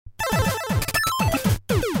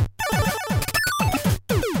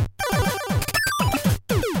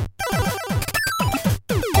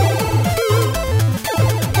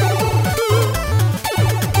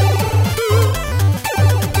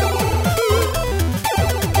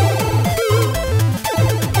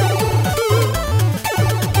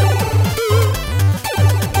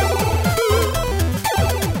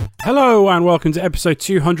Hello and welcome to episode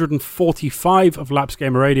 245 of Laps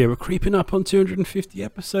Gamer Radio. We're creeping up on 250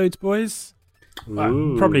 episodes, boys.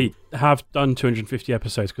 Probably have done 250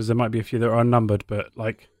 episodes because there might be a few that are unnumbered, but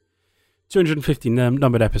like 250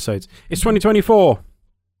 numbered episodes. It's 2024.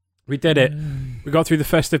 We did it. We got through the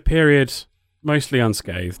festive period mostly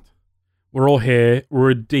unscathed. We're all here.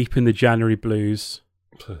 We're deep in the January blues.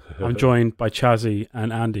 I'm joined by Chazzy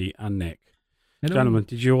and Andy and Nick. Hello. Gentlemen,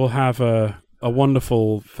 did you all have a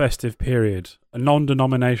wonderful festive period, a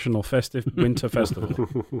non-denominational festive winter festival?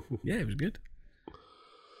 Yeah, it was good.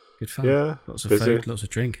 Good fun. Yeah, lots of food, lots of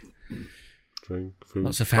drink, food,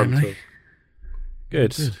 lots of family.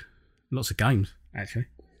 Good. Lots of games, actually.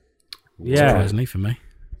 Yeah, surprisingly for me.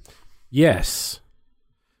 Yes.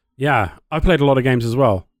 Yeah, I played a lot of games as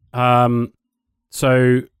well.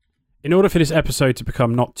 So, in order for this episode to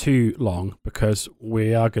become not too long, because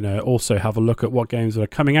we are going to also have a look at what games that are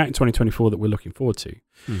coming out in 2024 that we're looking forward to.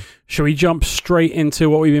 Shall we jump straight into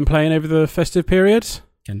what we've been playing over the festive period?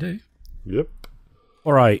 Can do. Yep.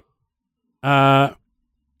 All right. I'm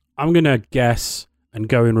going to guess and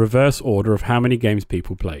go in reverse order of how many games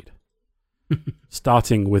people played.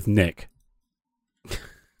 Starting with Nick.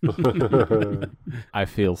 I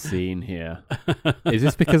feel seen here. Is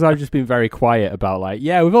this because I've just been very quiet about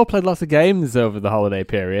we've all played lots of games over the holiday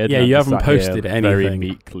period? Yeah, you haven't posted anything. Very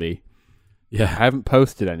meekly. Yeah. I haven't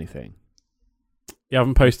posted anything. You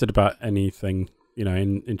haven't posted about anything,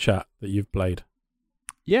 in chat that you've played.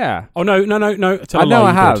 Yeah. Oh, no. I know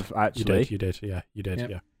I have, actually. You did. Yeah, you did,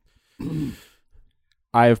 yep. Yeah.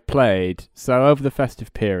 I have played, so over the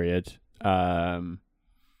festive period,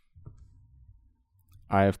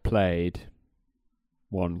 I have played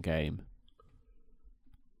one game.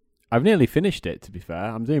 I've nearly finished it, to be fair.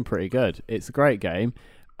 I'm doing pretty good. It's a great game.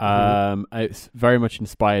 It's very much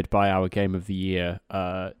inspired by our Game of the Year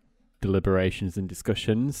deliberations and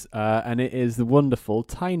discussions, and it is the wonderful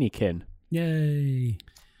Tinykin. Yay.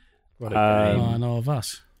 What a game. One of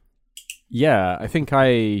us. Yeah, I think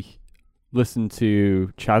I listened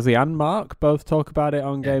to Chazzy and Mark both talk about it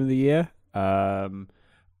on Game of the Year.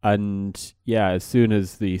 And yeah, as soon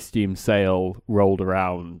as the Steam sale rolled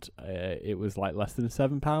around, it was like less than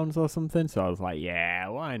 £7 or something. So I was like, yeah,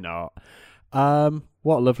 why not?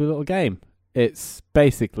 What a lovely little game. It's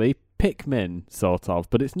basically Pikmin, sort of,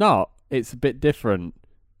 but it's not. It's a bit different,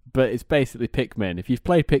 but it's basically Pikmin. If you've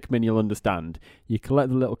played Pikmin, you'll understand. You collect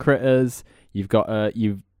the little critters. You're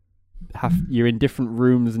in different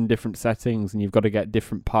rooms and different settings, and you've got to get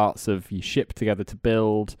different parts of your ship together to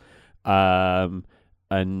build.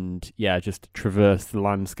 And yeah, just traverse the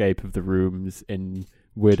landscape of the rooms in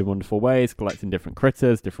weird and wonderful ways, collecting different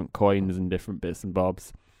critters, different coins, and different bits and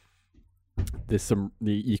bobs.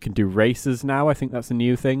 You can do races now. I think that's a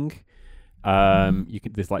new thing.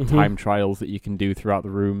 There's time trials that you can do throughout the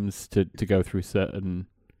rooms to go through certain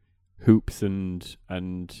hoops and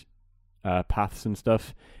paths and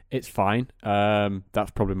stuff. It's fine.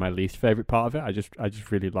 That's probably my least favorite part of it. I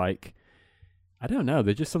just really like. I don't know.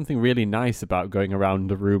 There's just something really nice about going around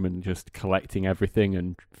the room and just collecting everything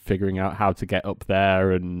and figuring out how to get up there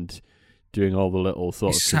and doing all the little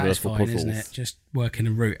sort of traversal puzzles. Isn't it? Just working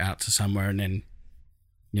a route out to somewhere and then,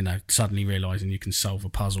 suddenly realising you can solve a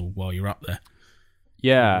puzzle while you're up there.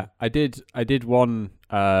 Yeah, I did one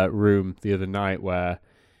room the other night where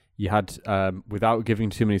you had, without giving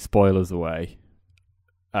too many spoilers away,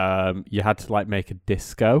 you had to make a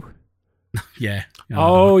disco. Yeah.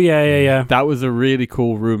 Oh, yeah. That was a really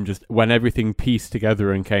cool room. Just when everything pieced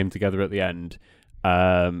together and came together at the end,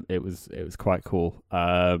 it was quite cool.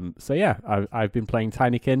 So yeah, I've been playing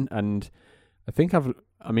Tinykin, and I think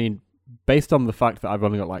based on the fact that I've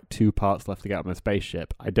only got 2 parts left to get on my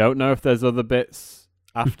spaceship, I don't know if there's other bits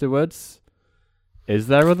afterwards. Is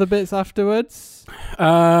there other bits afterwards?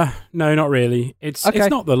 No, not really. It's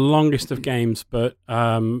not the longest of games, but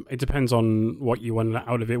it depends on what you want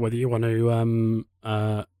out of it, whether you want to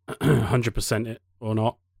 100% it or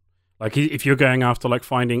not. If you're going after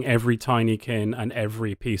finding every Tinykin and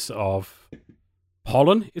every piece of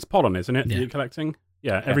pollen, it's pollen, isn't it? Yeah. You're collecting?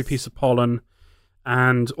 Yeah, every piece of pollen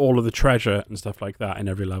and all of the treasure and stuff like that in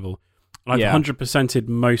every level. And I've 100%ed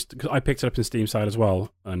most, because I picked it up in Steam side as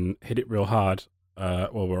well and hit it real hard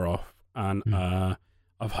while we're off. And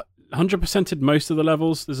I've 100%ed most of the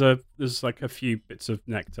levels. There's a few bits of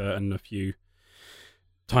nectar and a few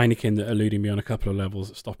Tinykin that are eluding me on a couple of levels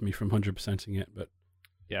that stop me from 100%ing it. But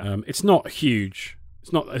yeah, it's not huge.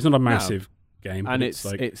 It's not a massive game, and it's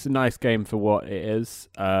a nice game for what it is.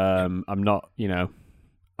 I'm not,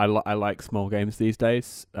 I like small games these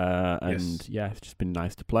days, and yeah, it's just been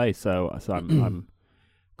nice to play. So I'm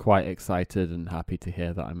quite excited and happy to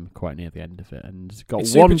hear that I'm quite near the end of it, and got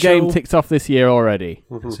It's one super game chill. ticked off this year already.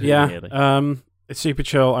 Yeah, Really. it's super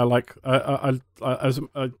chill. I like. Don't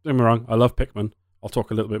get me wrong. I love Pikmin. I'll talk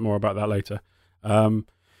a little bit more about that later.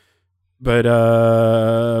 But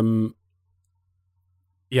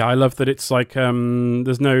yeah, I love that it's like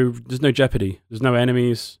there's no jeopardy. There's no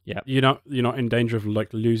enemies. Yeah. You're not in danger of like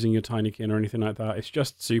losing your tinykin or anything like that. It's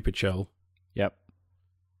just super chill. Yep.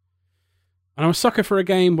 And I'm a sucker for a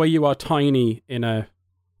game where you are tiny in a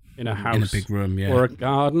house in a big room, yeah. or a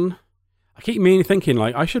garden. I keep thinking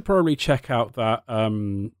like I should probably check out that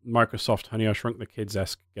Microsoft Honey I Shrunk the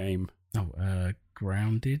Kids-esque game. Oh,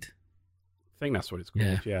 Grounded. I think that's what it's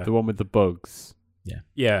called. Yeah. The one with the bugs. Yeah.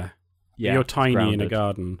 Yeah. You're tiny in a Grounded.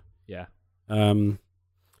 garden. Yeah.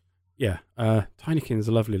 Yeah. Tinykin's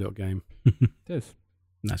a lovely little game. It is.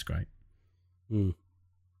 That's great. Mm.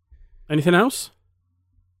 Anything else?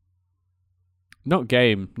 Not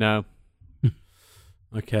game, no.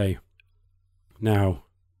 Okay. Now,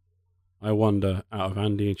 I wonder, out of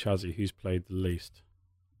Andy and Chazzy, who's played the least?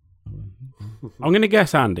 I'm going to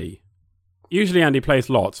guess Andy. Usually Andy plays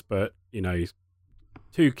lots, but, he's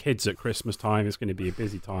 2 kids at Christmas time. It's going to be a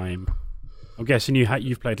busy time. I'm guessing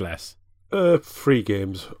you've played less. 3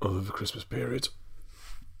 games over the Christmas period.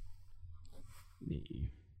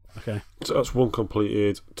 Okay. So that's 1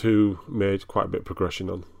 completed, 2 made quite a bit of progression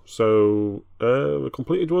on. So the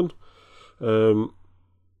completed one,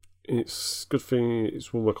 it's a good thing.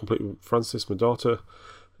 It's one I completed with Francis, my daughter.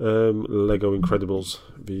 Lego Incredibles.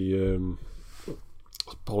 The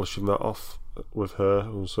polishing that off with her,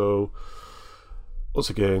 and so once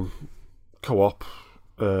again, co-op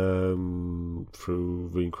through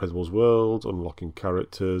the Incredibles world, unlocking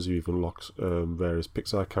characters. You even unlock various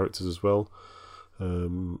Pixar characters as well. I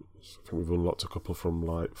think we've unlocked a couple from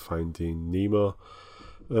like Finding Nemo.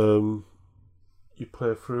 You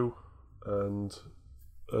play through, and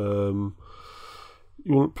you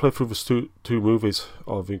won't play through the two movies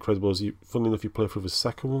of The Incredibles. Funny enough, you play through the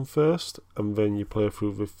second one first, and then you play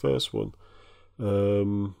through the first one.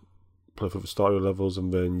 Play through the story levels,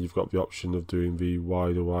 and then you've got the option of doing the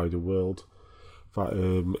wider world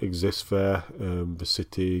that exists there. The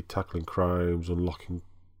city, tackling crimes, unlocking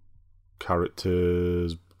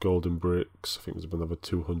characters, golden bricks. I think there's been over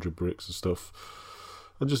 200 bricks and stuff,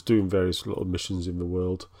 and just doing various little missions in the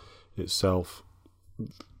world itself.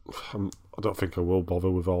 I don't think I will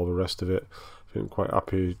bother with all the rest of it. I think I'm quite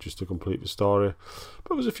happy just to complete the story.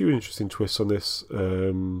 But there's a few interesting twists on this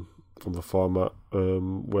from the format,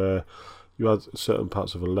 where you had certain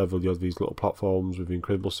parts of a level, you had these little platforms with the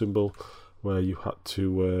Incredible symbol, where you had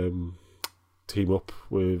to team up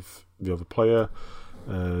with the other player,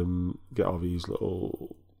 get all these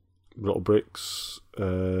little bricks,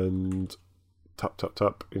 and tap,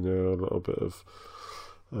 a little bit of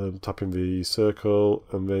tapping the circle,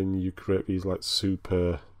 and then you create these like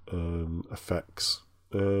super effects.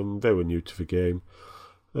 They were new to the game.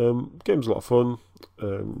 Game's a lot of fun.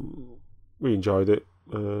 We enjoyed it.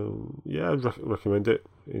 I'd recommend it.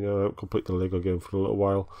 I haven't completed the Lego game for a little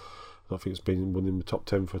while. I don't think it's been one in the top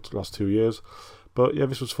 10 for the last 2 years. But yeah,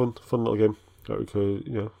 this was fun little game. That we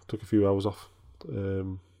could, took a few hours off.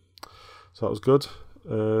 So that was good.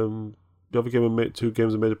 The other game 2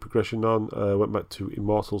 games I made a progression on. Went back to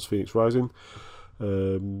Immortals: Phoenix Rising.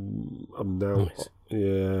 I'm now, Nice.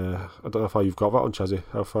 yeah. I don't know how far you've got that on, Chazzy.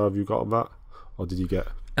 How far have you got on that, or did you get?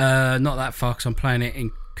 Not that far, because I'm playing it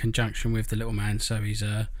in conjunction with the little man, so he's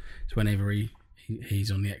it's whenever he's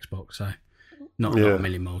on the Xbox, so not a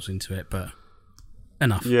million miles into it, but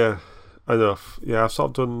enough. Yeah, enough. Yeah, I've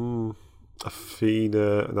sort of done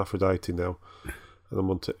Athena and Aphrodite now, and I'm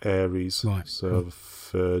on to Ares, Right, so cool. the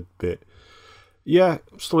 3rd bit. Yeah,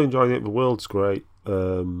 I'm still enjoying it. The world's great.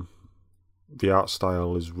 The art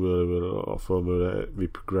style is really a lot of fun. The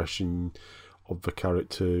progression of the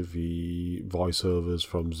character, the voiceovers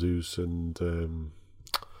from Zeus and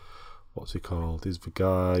what's he called? He's the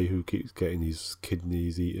guy who keeps getting his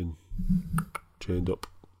kidneys eaten, chained up.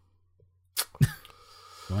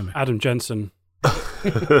 Blimey. Adam Jensen.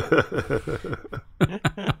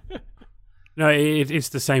 No, it's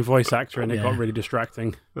the same voice actor, and it got really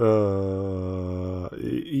distracting. I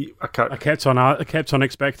can't. I kept on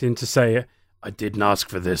expecting to say it. I didn't ask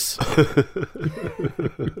for this.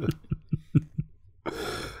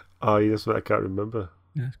 Oh, yes, I can't remember.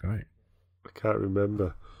 Yeah, that's great. I can't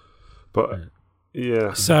remember. But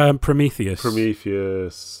yeah, It's Prometheus.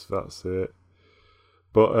 Prometheus, that's it.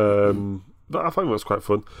 But I find that's quite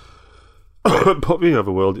fun. But the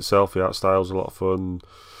world itself, the art style's a lot of fun.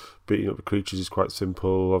 Beating up the creatures is quite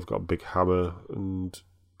simple. I've got a big hammer, and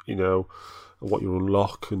what you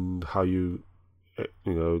unlock and how you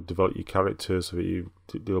develop your character so that you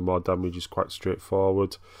deal more damage is quite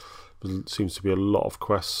straightforward. There seems to be a lot of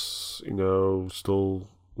quests, still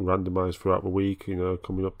randomised throughout the week,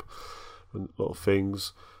 coming up and little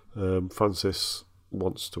things. Francis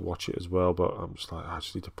wants to watch it as well, but I'm just like, I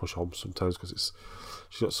just need to push on sometimes because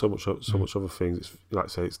she's got so much other things. It's like I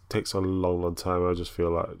say, it takes a long time. I just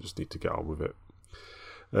feel like I just need to get on with it.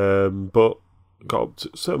 But got up to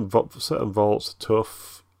certain vaults are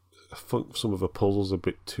tough. I think some of the puzzles are a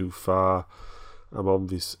bit too far. I'm on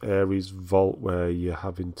this Ares vault where you're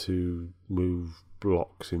having to move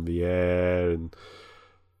blocks in the air, and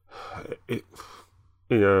it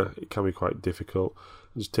can be quite difficult.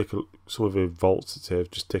 Just some of the vaults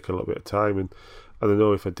just take a little bit of time, and I don't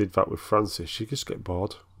know if I did that with Francis, she'd just get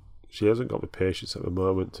bored. She hasn't got the patience at the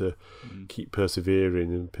moment to keep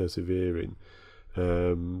persevering.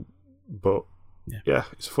 But yeah,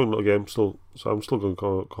 it's a fun little game still, so I'm still going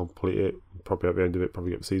to complete it. Probably at the end of it,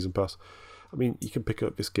 probably get the season pass. I mean, you can pick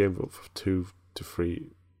up this game for £2 to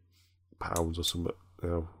 £3 or something.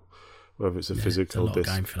 Whether it's a physical it's a lot of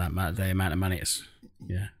game for that the amount of money it's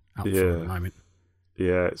up for at the moment.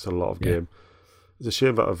 Yeah, it's a lot of game. It's a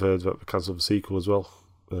shame that I've heard that they cancelled the sequel as well,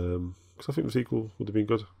 because I think the sequel would have been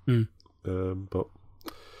good. But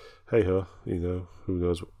hey ho, who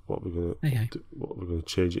knows what we're gonna what we're gonna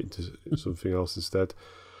change it into something else instead.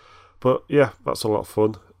 But yeah, that's a lot of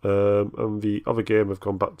fun. And the other game I've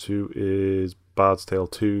gone back to is Bard's Tale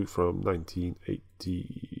 2 from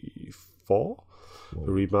 1984, a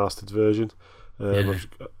remastered version. I've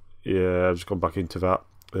just gone back into that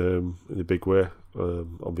in a big way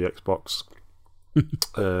on the Xbox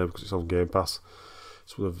because it's on Game Pass.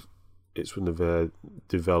 It's one of their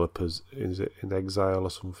developers. Is it In Exile or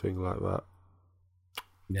something like that?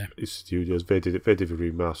 Yeah, it's studios. They did a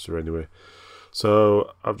remaster anyway.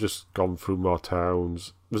 So I've just gone through more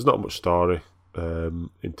towns. There's not much story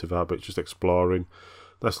into that, but it's just exploring.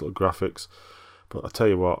 Nice little graphics. But I tell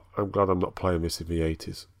you what, I'm glad I'm not playing this in the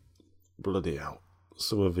 80s. Bloody hell.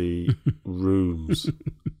 Some of the rooms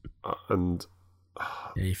and...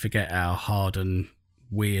 you forget how hard and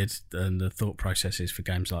weird and the thought processes for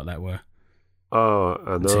games like that were. Oh,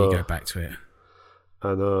 I know. Until you go back to it.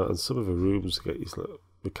 I know, and some of the rooms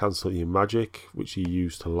they cancel your magic, which you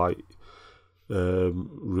use to light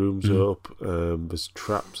rooms up. There's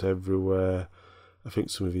traps everywhere. I think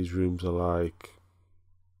some of these rooms are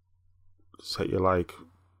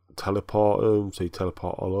teleport them, so you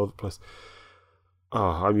teleport all over the place.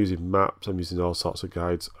 Oh, I'm using maps, I'm using all sorts of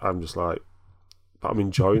guides. I'm just like, but I'm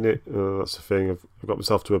enjoying it. That's the thing. I've got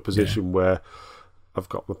myself to a position where I've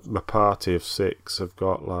got my party of 6. I've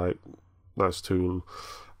got nice 2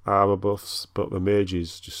 armor buffs, but the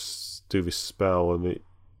mages just do this spell and it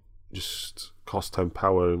just costs 10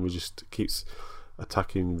 power, and we just keeps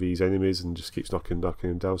attacking these enemies and just keeps knocking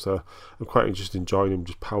them down. So I'm quite just enjoying them,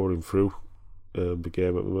 just powering through the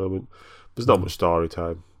game at the moment. There's not much story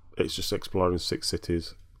time. It's just exploring 6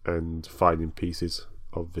 cities and finding pieces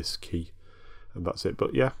of this key, and that's it.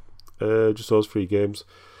 But yeah, just those 3 games.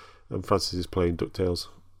 And Francis is playing DuckTales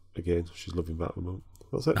again. She's loving that at the moment.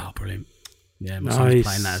 That's it. Oh, brilliant. Yeah, my son's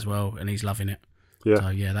playing that as well, and he's loving it. Yeah. So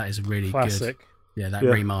yeah, that is a really classic. Good. Yeah, that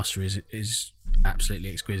remaster is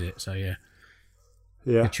absolutely exquisite. So yeah.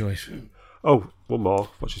 Good choice. Oh, one more.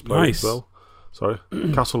 What she's playing as well. Sorry.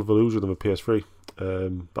 Castle of Illusion on the PS3.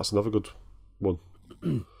 That's another good one.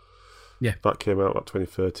 Yeah. That came out at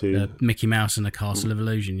 2013. Mickey Mouse and the Castle of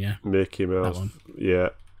Illusion, yeah. Mickey Mouse. That one. Yeah.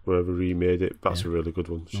 Where they remade it. That's a really good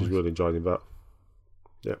one. She's really enjoying that.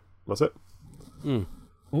 Yeah. That's it.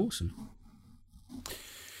 Awesome.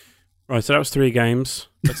 Right, so that was 3 games.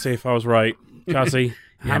 Let's see if I was right. Kazzy,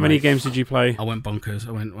 how many games did you play? I went bonkers.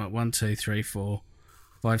 I went 1, 2, 3, 4,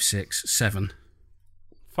 5, 6, 7.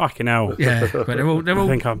 Fucking hell. Yeah, but they're all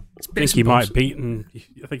I think you might have beaten.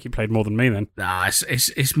 I think you played more than me then. Nah,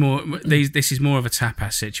 it's more. This is more of a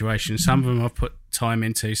tapas situation. Some of them I've put time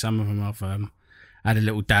into. Some of them I've had a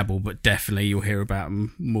little dabble, but definitely you'll hear about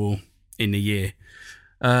them more in the year.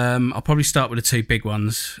 I'll probably start with the 2 big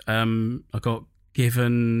ones. I got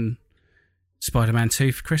given Spider-Man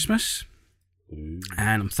 2 for Christmas, and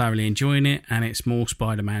I'm thoroughly enjoying it. And it's more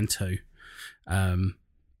Spider-Man 2.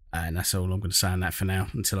 And that's all I'm going to say on that for now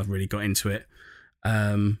until I've really got into it.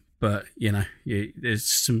 But, there's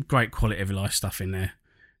some great quality of life stuff in there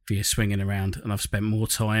for you swinging around. And I've spent more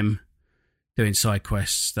time doing side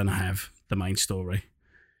quests than I have the main story.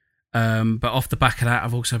 But off the back of that,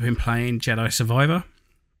 I've also been playing Jedi Survivor,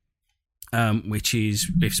 which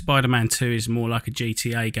is, if Spider-Man 2 is more like a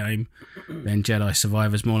GTA game, then Jedi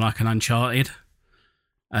Survivor is more like an Uncharted.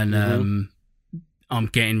 And I'm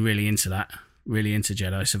getting really into that. Really into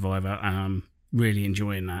Jedi Survivor, and I'm really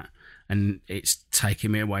enjoying that, and it's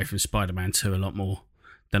taking me away from Spider-Man 2 a lot more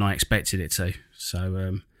than I expected it to.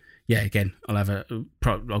 So yeah, again, I'll have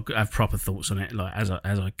proper thoughts on it like as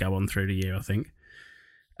I go on through the year, I think.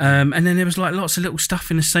 And then there was like lots of little stuff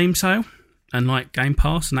in the Steam sale and like Game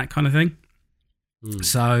Pass and that kind of thing.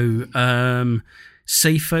 So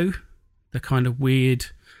Sifu, the kind of weird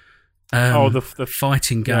the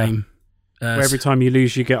fighting game. Where every time you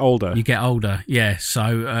lose, you get older. You get older, yeah.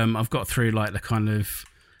 So I've got through like the kind of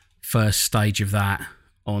first stage of that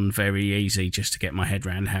on very easy just to get my head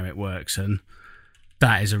around how it works, and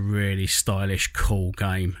that is a really stylish, cool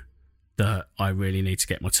game that I really need to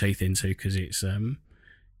get my teeth into because it's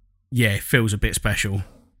it feels a bit special.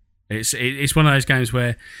 It's one of those games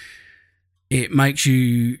where it makes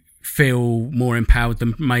you feel more empowered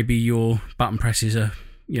than maybe your button presses are.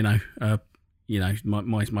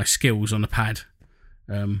 My skills on the pad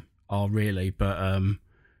are really, but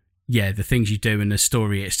the things you do and the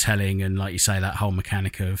story it's telling, and like you say, that whole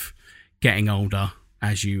mechanic of getting older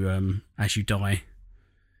as you die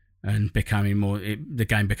and becoming more, the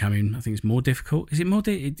game becoming, I think it's more difficult. Is it more?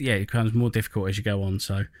 It becomes more difficult as you go on.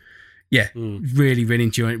 So really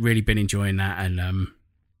been enjoying that, and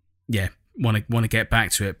want to get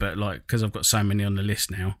back to it, but like because I've got so many on the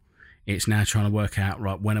list now. It's now trying to work out,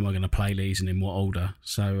 right, when am I going to play these and in what order?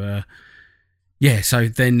 So, so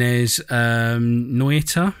then there's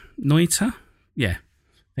Noita. Yeah, I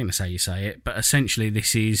think that's how you say it. But essentially,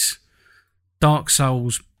 this is Dark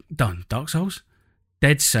Souls?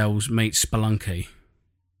 Dead Cells meets Spelunky.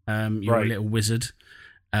 You're a little wizard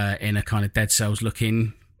in a kind of Dead Cells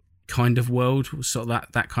looking kind of world, sort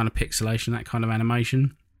of that kind of pixelation, that kind of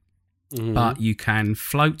animation. Mm-hmm. But you can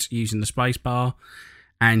float using the space bar,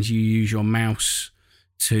 and you use your mouse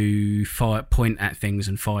to point at things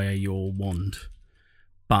and fire your wand.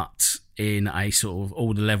 But in a sort of,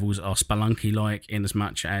 all the levels are Spelunky-like in as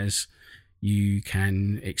much as you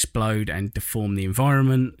can explode and deform the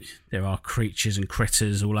environment. There are creatures and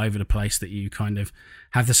critters all over the place that you kind of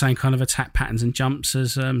have the same kind of attack patterns and jumps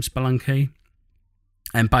as Spelunky.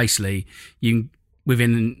 And basically,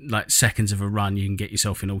 within like seconds of a run, you can get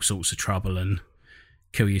yourself in all sorts of trouble and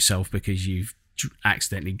kill yourself because you've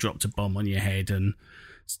accidentally dropped a bomb on your head and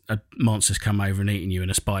a monster's come over and eaten you and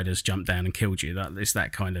a spider's jumped down and killed you. It's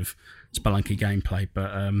that kind of Spelunky gameplay.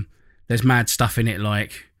 But there's mad stuff in it,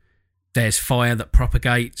 like there's fire that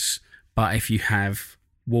propagates, but if you have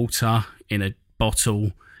water in a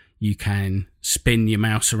bottle, you can spin your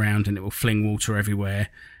mouse around and it will fling water everywhere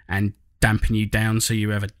and dampen you down, so you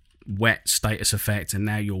have a wet status effect, and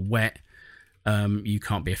now you're wet. You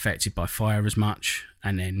can't be affected by fire as much,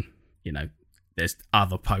 and then there's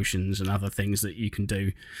other potions and other things that you can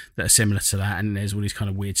do that are similar to that, and there's all these kind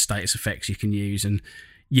of weird status effects you can use. And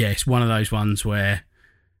it's one of those ones where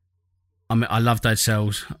I love Dead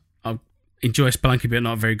Cells. I enjoy Spelunky, but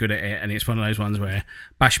not very good at it, and it's one of those ones where I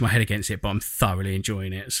bash my head against it, but I'm thoroughly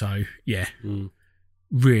enjoying it. So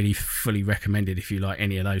really fully recommended if you like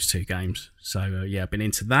any of those two games. So I've been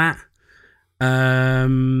into that.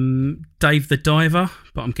 Dave the Diver,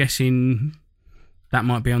 but I'm guessing that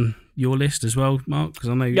might be on your list as well, Mark, because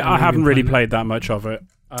I know. I haven't really played that much of it.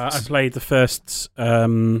 I played the first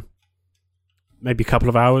maybe a couple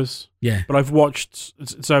of hours. Yeah, but I've watched.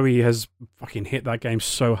 Zoe has fucking hit that game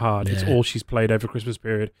so hard. Yeah. It's all she's played over Christmas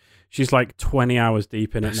period. She's like 20 hours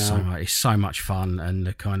deep in it now. It's so much fun, and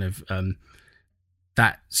the kind of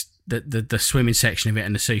that's the swimming section of it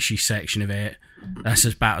and the sushi section of it. That's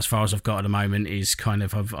about as far as I've got at the moment. Is kind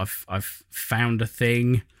of I've found a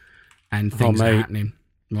thing, and things are happening.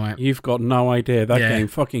 Right, you've got no idea. That game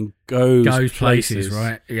fucking goes places,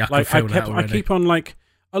 right? Yeah, I keep on like,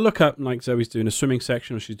 I look up and like Zoe's doing a swimming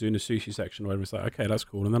section or she's doing a sushi section or whatever. It's like, okay, that's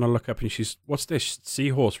cool. And then I look up and she's, what's this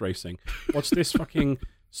seahorse racing? What's this fucking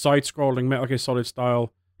side-scrolling Metal Gear Solid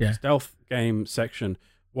style stealth game section?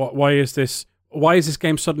 Why is this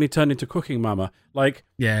game suddenly turned into Cooking Mama? Like,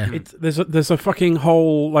 there's a fucking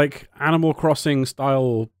whole like Animal Crossing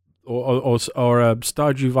style or a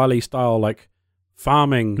Stardew Valley style like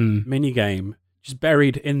farming mini game just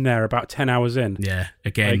buried in there about 10 hours in. Yeah,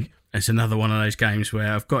 again, it's another one of those games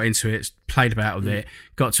where I've got into it, played about with it,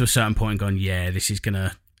 got to a certain point and gone, this is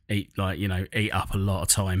gonna eat up a lot of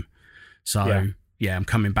time. So I'm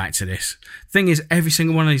coming back to this. Thing is, every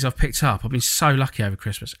single one of these I've picked up, I've been so lucky over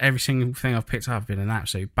Christmas. Every single thing I've picked up has been an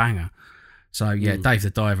absolute banger. So Dave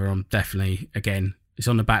the Diver, I'm definitely, again, it's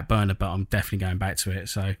on the back burner, but I'm definitely going back to it.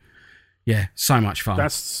 So so much fun.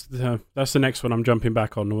 That's the next one I'm jumping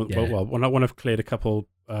back on. Well, when I've cleared a couple,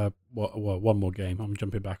 one more game, I'm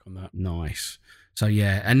jumping back on that. Nice. So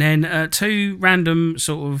and then two random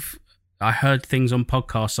sort of, I heard things on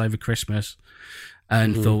podcasts over Christmas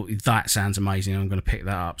and thought that sounds amazing. I'm going to pick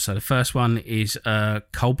that up. So the first one is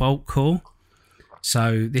Cobalt Core.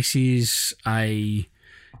 So this is I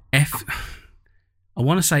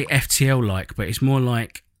want to say FTL like, but it's more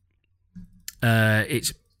like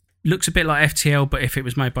it looks a bit like FTL, but if it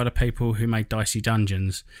was made by the people who made Dicey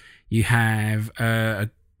Dungeons. You have a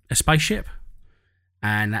spaceship,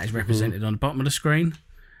 and that is represented on the bottom of the screen.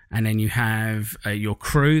 And then you have your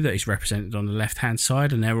crew that is represented on the left-hand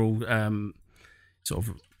side, and they're all sort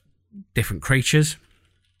of different creatures.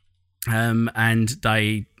 And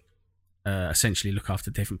they essentially look after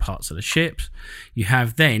different parts of the ships. You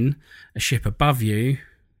have then a ship above you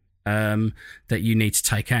that you need to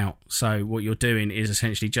take out. So what you're doing is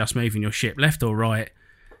essentially just moving your ship left or right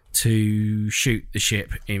to shoot the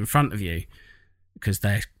ship in front of you, because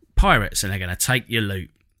they're pirates and they're going to take your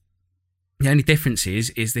loot. The only difference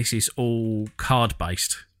is this is all card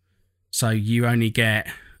based, so you only get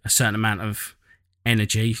a certain amount of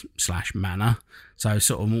energy / mana, so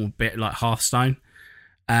sort of more a bit like Hearthstone,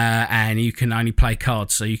 and you can only play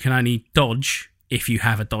cards, so you can only dodge if you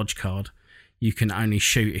have a dodge card, you can only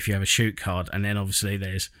shoot if you have a shoot card, and then obviously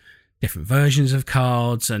there's different versions of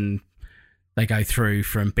cards, and they go through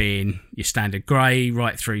from being your standard grey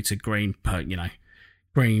right through to green,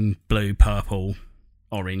 green, blue, purple,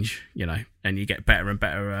 orange, and you get better and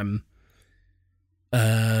better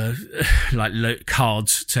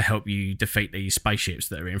cards to help you defeat these spaceships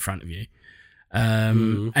that are in front of you.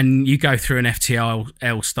 And you go through an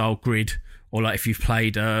FTL style grid, or like if you've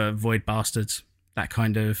played Void Bastards, that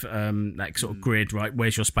kind of that sort of grid, right?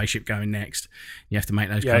 Where's your spaceship going next? You have to make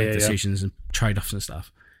those kind of decisions and trade-offs and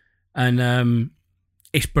stuff. And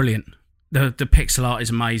it's brilliant. The pixel art is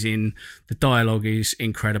amazing. The dialogue is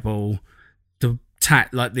incredible. The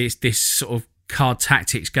this sort of card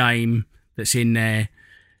tactics game that's in there,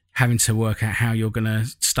 having to work out how you're going to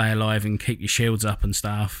stay alive and keep your shields up and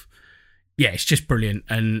stuff. Yeah, it's just brilliant,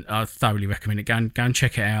 and I thoroughly recommend it. Go and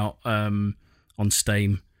check it out on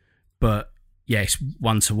Steam. But yeah, it's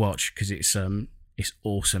one to watch because it's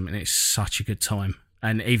awesome and it's such a good time.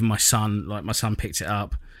 And even my son picked it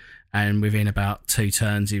up. And within about 2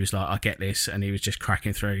 turns, he was like, "I get this," and he was just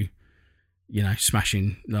cracking through,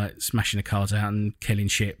 smashing the cards out and killing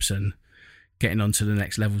ships and getting on to the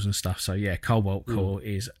next levels and stuff. So yeah, Cobalt Core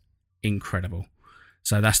is incredible.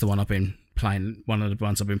 So that's the one I've been playing. One of the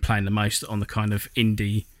ones I've been playing the most on the kind of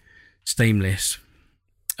indie Steam list.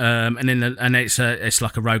 And it's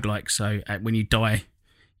like a roguelike. So when you die,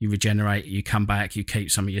 you regenerate, you come back, you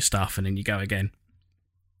keep some of your stuff, and then you go again.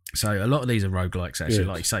 So a lot of these are roguelikes, actually,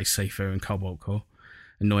 like you say, Sifu and Cobalt Core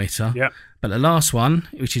and Noita. Yep. But the last one,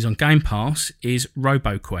 which is on Game Pass, is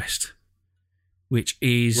RoboQuest, which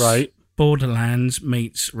is Borderlands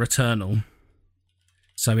meets Returnal.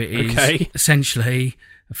 So it is essentially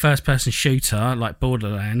a first-person shooter like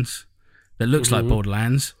Borderlands that looks like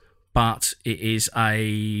Borderlands, but it is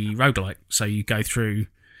a roguelike. So you go through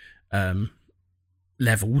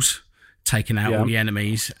levels, taking out all the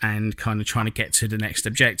enemies and kind of trying to get to the next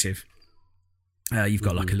objective. You've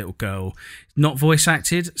got like a little girl, not voice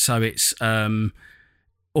acted, so it's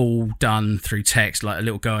all done through text. Like a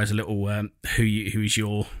little girl has a little who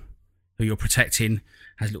you're protecting,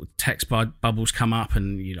 has little text bubbles come up,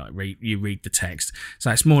 and you read the text.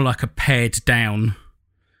 So it's more like a pared down,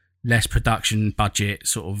 less production budget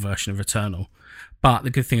sort of version of Returnal. But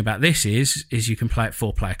the good thing about this is you can play it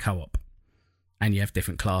 4-player co-op, and you have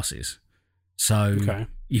different classes. So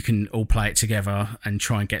you can all play it together and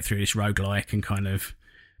try and get through this roguelike and kind of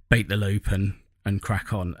beat the loop and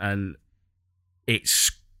crack on. And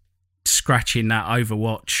it's scratching that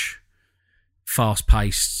Overwatch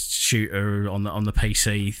fast-paced shooter on the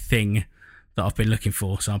PC thing that I've been looking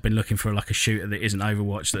for. So I've been looking for like a shooter that isn't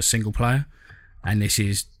Overwatch, that's single player, and this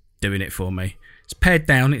is doing it for me. It's pared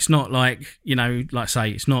down. It's not like, like I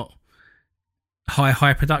say, it's not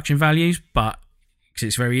high production values, but because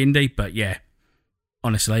it's very indie. But yeah,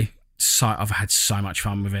 honestly, I've had so much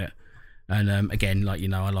fun with it. And again,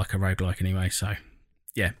 I like a roguelike anyway. So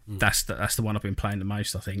yeah, that's the one I've been playing the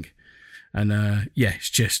most, I think. And yeah, it's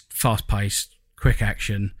just fast paced, quick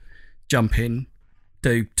action, jump in,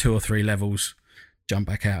 do 2 or 3 levels, jump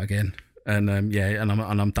back out again, and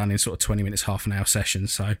I'm done in sort of 20 minutes, half an hour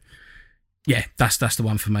sessions. So yeah, that's the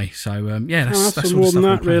one for me. So yeah, that's more than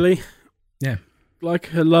that, really. Yeah, I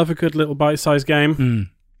love a good little bite-sized game.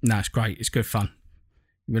 No, it's great. It's good fun.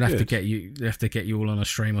 We'll have to get you all on a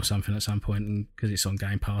stream or something at some point, because it's on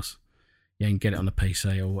Game Pass. Yeah, you can get it on the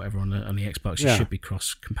PC or whatever on the Xbox. It should be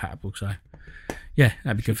cross-compatible. So yeah,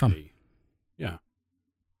 that'd be good fun. Yeah.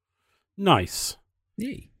 Nice.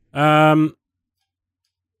 Yeah.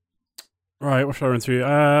 Right, what should I run through?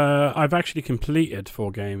 I've actually completed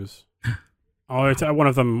 4 games. One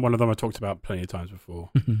of them I talked about plenty of times before.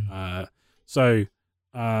 So,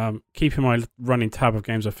 keeping my running tab of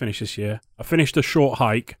games I finished this year. I finished A Short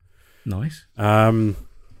Hike. Nice.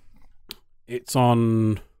 It's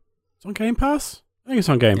on Game Pass? I think it's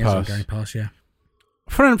on Game Pass. It's on Game Pass, yeah.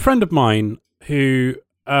 A friend of mine who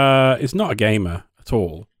is not a gamer at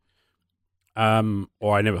all,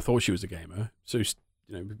 or I never thought she was a gamer. So,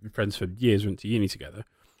 we've been friends for years, went to uni together.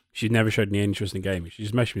 She's never showed any interest in gaming. She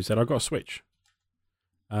just messaged me and said, I've got a Switch.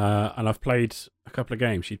 And I've played a couple of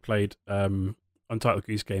games. She'd played Untitled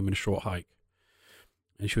Goose Game and A Short Hike.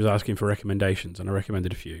 And she was asking for recommendations, and I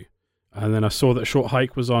recommended a few. And then I saw that Short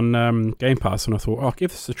Hike was on Game Pass, and I thought, I'll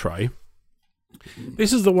give this a try.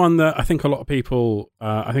 This is the one that I think a lot of people,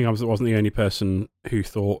 I think I wasn't the only person who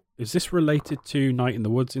thought, is this related to Night in the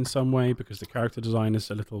Woods in some way? Because the character design is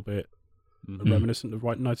a little bit reminiscent of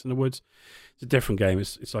Night in the Woods. It's a different game.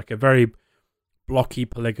 It's like a very blocky,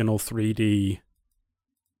 polygonal 3D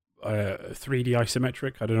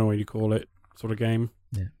isometric, I don't know what you call it, sort of game.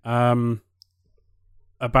 Yeah.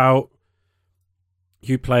 About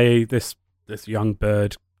you play this young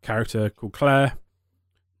bird character called Claire.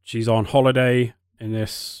 She's on holiday in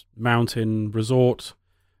this mountain resort,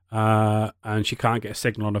 and she can't get a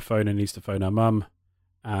signal on her phone and needs to phone her mum.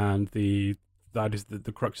 And that is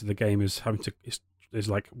the crux of the game is is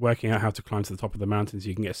like working out how to climb to the top of the mountain so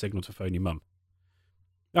you can get a signal to phone your mum.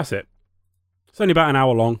 That's it. It's only about an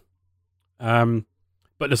hour long,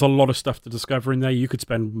 but there's a lot of stuff to discover in there. You could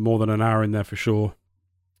spend more than an hour in there for sure,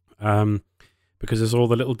 because there's all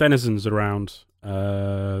the little denizens around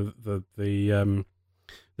the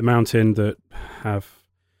mountain that have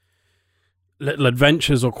little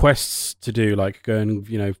adventures or quests to do, like go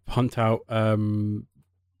and hunt out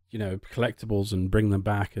collectibles and bring them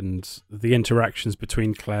back, and the interactions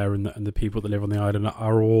between Claire and the people that live on the island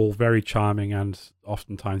are all very charming and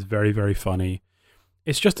oftentimes very, very funny.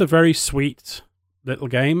 It's just a very sweet little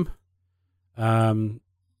game. Proper,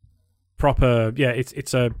 yeah.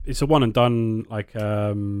 It's a one and done. Like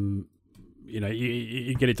you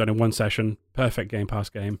get it done in one session. Perfect Game Pass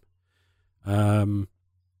game. Yeah,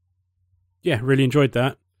 really enjoyed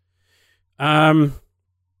that.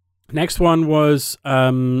 Next one was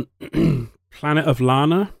Planet of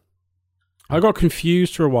Lana. I got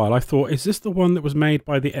confused for a while. I thought, is this the one that was made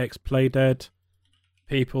by the ex-Playdead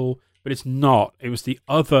people? But it's not. It was the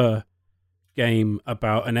other game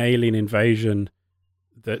about an alien invasion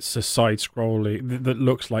that's a side-scrolling, that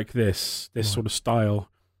looks like this sort of style,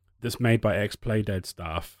 that's made by ex-Playdead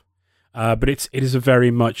staff. But it is a very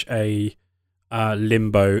much a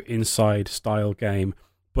Limbo Inside style game,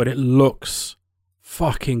 but it looks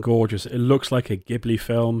fucking gorgeous. It looks like a Ghibli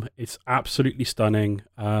film. It's absolutely stunning.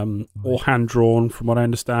 All hand drawn, from what I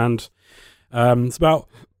understand. It's about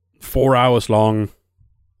 4 hours long.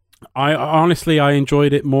 I honestly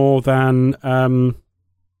enjoyed it more than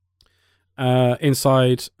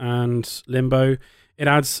Inside and Limbo. It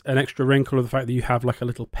adds an extra wrinkle of the fact that you have like a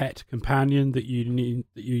little pet companion that you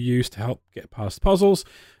use to help get past puzzles.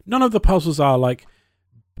 None of the puzzles are like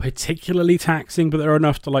particularly taxing, but they're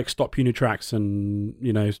enough to like stop you in your tracks and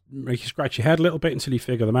make you scratch your head a little bit until you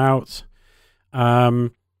figure them out.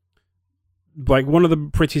 Like one of the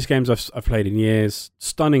prettiest games I've played in years.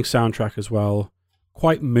 Stunning soundtrack as well.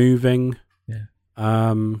 Quite moving. Yeah.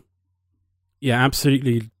 Yeah,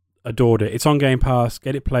 absolutely adored it. It's on Game Pass.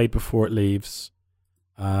 Get it played before it leaves.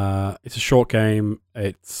 It's a short game.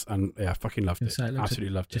 I fucking loved it. Absolutely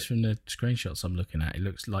loved it. Just from the screenshots I'm looking at, it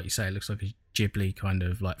looks like you say. It looks like a Ghibli kind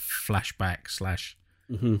of like flashback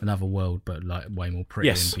 / another world, but like way more pretty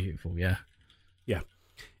and beautiful. Yeah, yeah.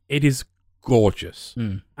 It is gorgeous.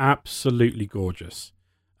 Absolutely gorgeous.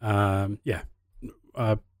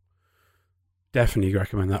 Definitely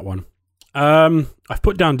recommend that one. I've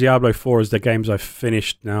put down Diablo 4 as the games I've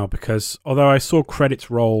finished now because although I saw credits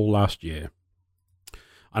roll last year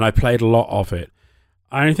and I played a lot of it,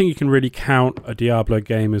 I don't think you can really count a Diablo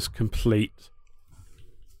game as complete.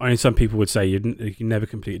 I mean, some people would say you can never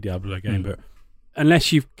complete a Diablo game, but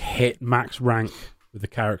unless you've hit max rank with the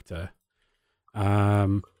character,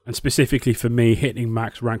 and specifically for me, hitting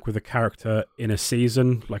max rank with a character in a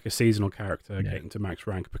season, like a seasonal character, getting to max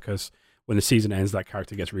rank, because when the season ends, that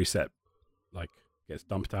character gets reset, like gets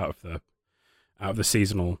dumped out of the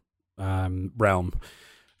seasonal realm.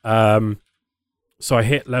 So I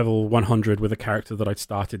hit level 100 with a character that I'd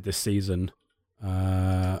started this season,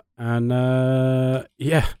 and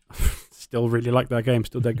still really like that game.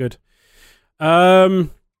 Still dead good. Oh,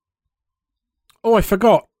 I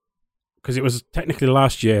forgot, because it was technically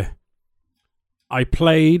last year. I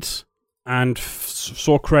played and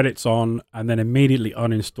saw credits on, and then immediately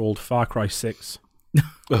uninstalled Far Cry 6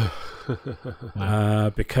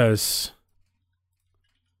 because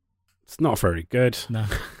it's not very good. No.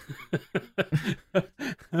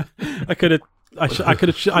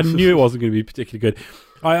 I knew it wasn't going to be particularly good.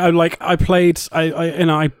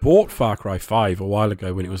 I bought Far Cry 5 a while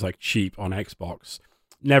ago when it was like cheap on Xbox.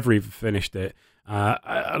 Never even finished it.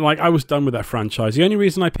 I was done with that franchise. The only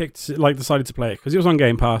reason I decided to play it because it was on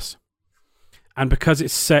Game Pass, and because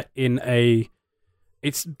it's set in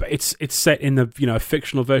it's set in the a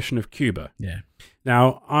fictional version of Cuba. Yeah.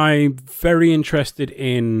 Now I'm very interested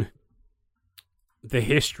in the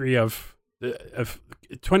history of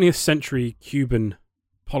 20th century Cuban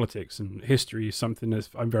politics, and history is something that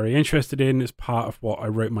I'm very interested in. As part of what I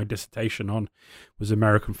wrote my dissertation on was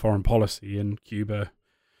American foreign policy in Cuba.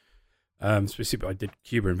 Specifically, I did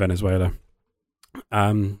Cuba and Venezuela.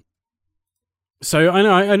 So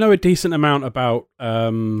I know a decent amount about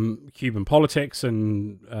Cuban politics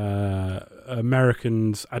and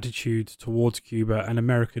Americans' attitudes towards Cuba and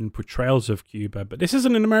American portrayals of Cuba. But this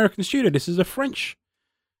isn't an American studio. This is a French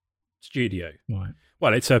studio. Right.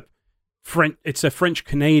 Well, it's a French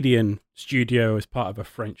Canadian studio as part of a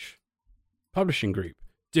French publishing group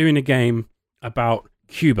doing a game about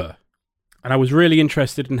Cuba. And I was really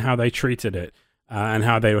interested in how they treated it and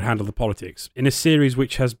how they would handle the politics in a series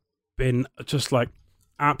which has been just like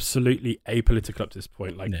absolutely apolitical up to this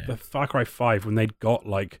point. Like the Far Cry 5, when they'd got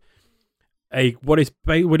like what is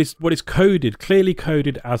clearly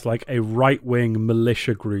coded as like a right-wing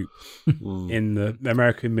militia group in the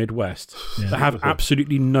American Midwest that have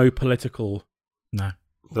absolutely no political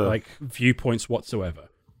like viewpoints whatsoever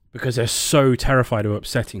because they're so terrified of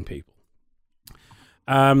upsetting people.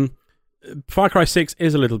 Far Cry 6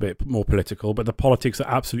 is a little bit more political, but the politics are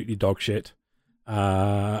absolutely dog shit.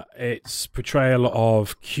 Its portrayal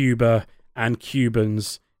of Cuba and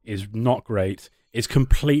Cubans is not great. It's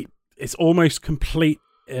almost complete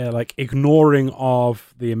like ignoring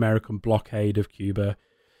of the American blockade of Cuba.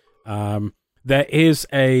 There's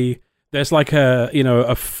like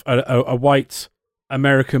a white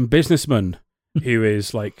American businessman who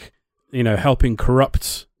is like helping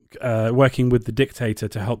corrupt, working with the dictator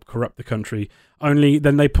to help corrupt the country. Only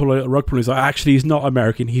then they pull a rug pull. He's like, actually, he's not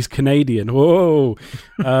American. He's Canadian. Whoa.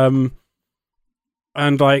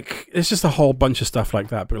 And like, it's just a whole bunch of stuff like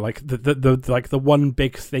that. But like the one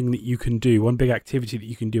big thing that you can do, one big activity that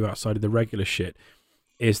you can do outside of the regular shit,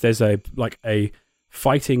 is there's a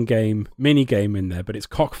fighting game, mini game in there, but it's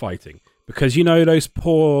cockfighting because those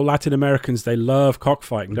poor Latin Americans, they love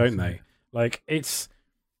cockfighting, don't they? Like there's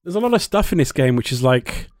a lot of stuff in this game which is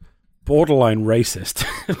like borderline racist.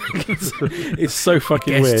 it's so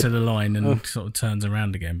fucking weird. Gets to the line and sort of turns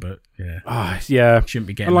around again, but shouldn't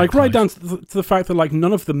be getting. And like right close. down to the fact that like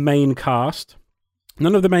none of the main cast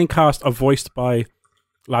are voiced by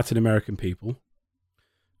Latin American people.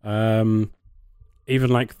 Even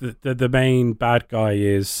like the main bad guy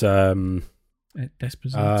is Desposito.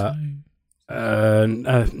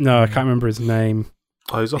 No, I can't remember his name.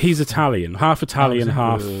 He's Italian, half Italian,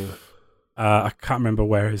 half. I can't remember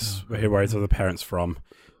where his other parents from,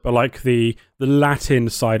 but like the Latin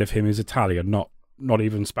side of him is Italian, not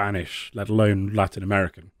even Spanish, let alone Latin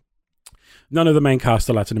American. None of the main cast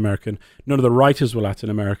are Latin American. None of the writers were Latin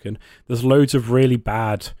American. There's loads of really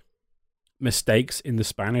bad mistakes in the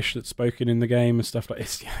Spanish that's spoken in the game and stuff like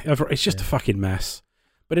it's just a fucking mess,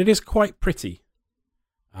 but it is quite pretty.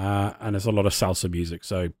 And there's a lot of salsa music,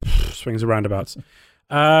 so swings and roundabouts.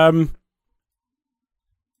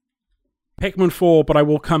 Pikmin 4, but I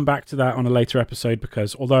will come back to that on a later episode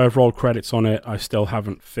because although I've rolled credits on it, I still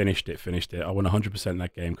haven't finished it. I want 100%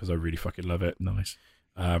 that game because I really fucking love it. Nice.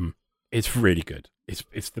 It's really good.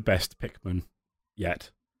 It's the best Pikmin yet.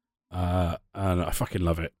 And I fucking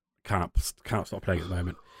love it. Can't stop playing at the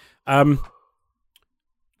moment.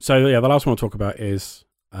 So the last one I'll talk about is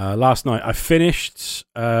last night I finished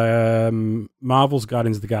Marvel's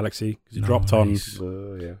Guardians of the Galaxy because it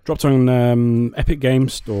dropped on Epic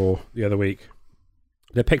Games Store the other week.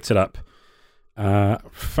 They picked it up.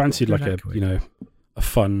 Fancied like a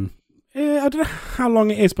fun. I don't know how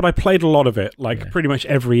long it is, but I played a lot of it. Pretty much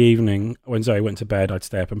every evening when Zoe went to bed, I'd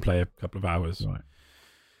stay up and play a couple of hours. Right.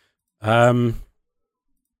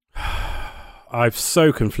 I'm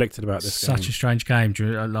so conflicted about this game. Such a strange game,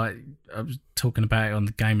 Drew. I was talking about it on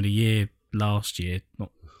the Game of the Year last year.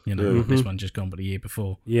 Not, this one just gone, but the year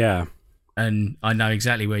before. Yeah. And I know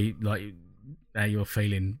exactly how you're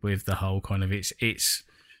feeling with the whole kind of it's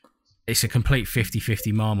a complete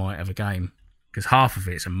 50-50 Marmite of a game because half of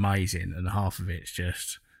it's amazing and half of it's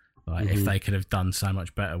just like if they could have done so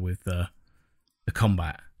much better with the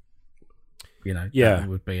combat. that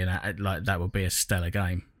would be that would be a stellar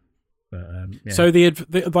game. But, So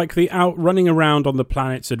the out running around on the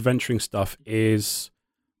planets adventuring stuff is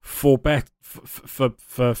for better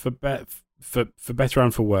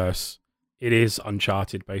and for worse. It is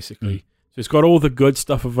Uncharted basically. So it's got all the good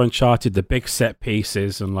stuff of Uncharted, the big set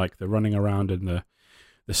pieces and like the running around and the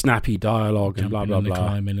snappy dialogue and blah blah blah,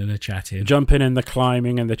 climbing and the chatting, jumping and the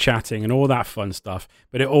climbing and the chatting and all that fun stuff.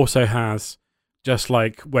 But it also has just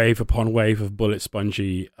like wave upon wave of bullet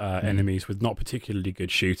spongy enemies with not particularly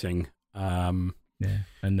good shooting. And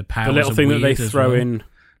the powers. The little thing that they throw in,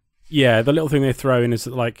 the little thing they throw in is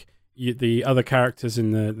that like the other characters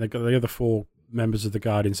in the other 4 members of the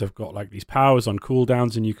Guardians have got like these powers on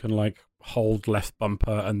cooldowns, and you can like hold left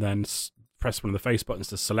bumper and then press one of the face buttons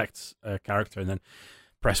to select a character, and then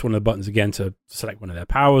press one of the buttons again to select one of their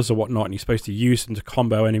powers or whatnot, and you're supposed to use them to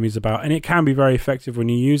combo enemies about, and it can be very effective when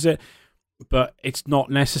you use it, but it's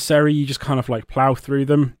not necessary. You just kind of like plow through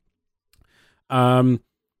them.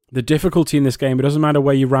 The difficulty in this game, it doesn't matter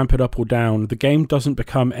where you ramp it up or down, the game doesn't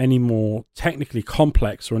become any more technically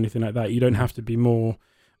complex or anything like that. You don't have to be more.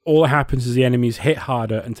 All that happens is the enemies hit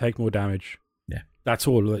harder and take more damage. Yeah. That's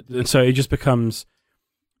all. And so it just becomes...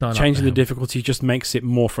 Changing the difficulty just makes it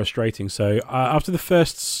more frustrating. So after the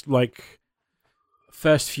first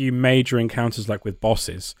few major encounters, like with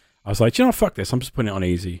bosses, I was like, fuck this. I'm just putting it on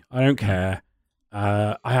easy. I don't care.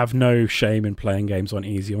 I have no shame in playing games on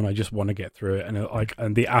easy when I just want to get through it,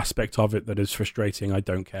 and the aspect of it that is frustrating, I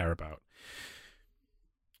don't care about.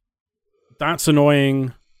 That's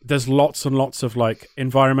annoying. There's lots and lots of like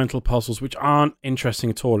environmental puzzles which aren't interesting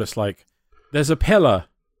at all. It's like there's a pillar.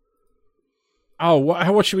 Oh,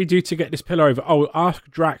 what should we do to get this pillar over? Oh, ask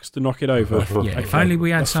Drax to knock it over. If only we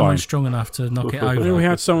had someone strong enough to knock it over. If only we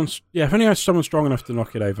had someone strong enough to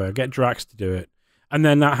knock it over. Get Drax to do it. And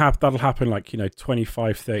then that'll happen like,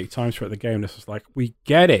 25, 30 times throughout the game. It's just like, we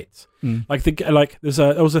get it. Like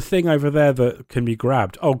there was a thing over there that can be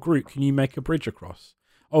grabbed. Oh, Groot, can you make a bridge across?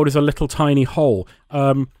 Oh, there's a little tiny hole.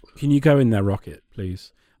 Can you go in there, Rocket,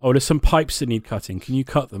 please? Oh, there's some pipes that need cutting. Can you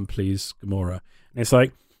cut them, please, Gamora? And it's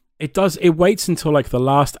like, it waits until like the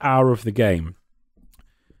last hour of the game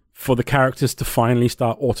for the characters to finally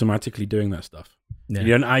start automatically doing that stuff.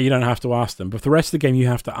 Yeah. You don't have to ask them, but for the rest of the game you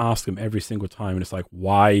have to ask them every single time, and it's like,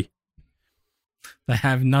 why? They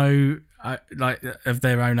have no of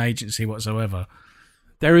their own agency whatsoever.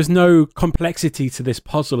 There is no complexity to this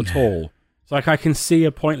puzzle at all. It's like I can see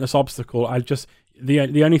a pointless obstacle.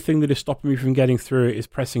 The only thing that is stopping me from getting through it is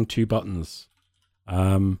pressing 2 buttons.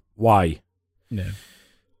 Why? Yeah.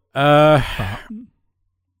 But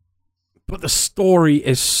the story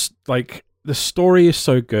is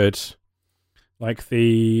so good. Like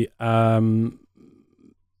the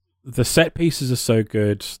set pieces are so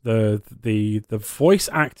good. The voice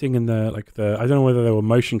acting and I don't know whether they were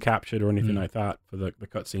motion captured or anything like that for the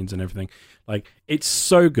cutscenes and everything. Like, it's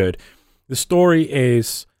so good. The story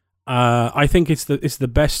is I think it's the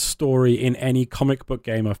best story in any comic book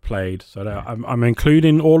game I've played. So I'm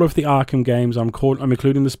including all of the Arkham games. I'm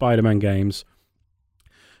including the Spider-Man games.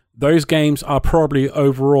 Those games are probably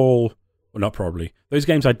overall, well, not probably. Those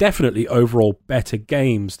games are definitely overall better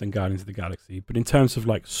games than Guardians of the Galaxy. But in terms of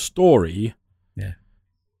like story,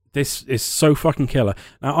 this is so fucking killer.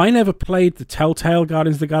 Now, I never played the Telltale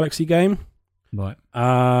Guardians of the Galaxy game. Right.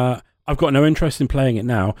 I've got no interest in playing it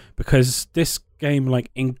now because this game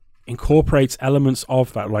incorporates elements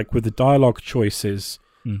of that, like with the dialogue choices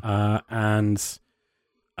and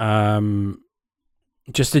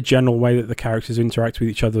just the general way that the characters interact with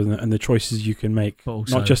each other and the choices you can make,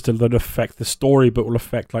 also, not just that affect the story, but will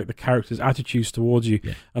affect like the characters' attitudes towards you.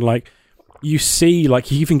 Yeah. And like you see, like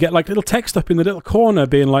you even get like little text up in the little corner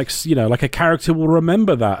being like, like a character will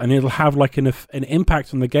remember that and it'll have like an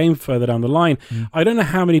impact on the game further down the line. I don't know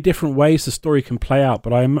how many different ways the story can play out,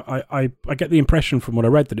 but I get the impression from what I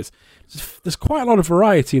read that there's quite a lot of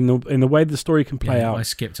variety in the way the story can play out. I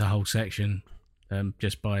skipped a whole section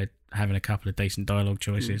just by having a couple of decent dialogue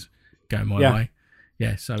choices going my way.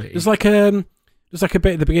 Yeah, so there's like a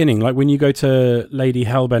bit at the beginning, like when you go to Lady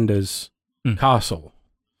Hellbender's castle.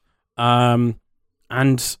 And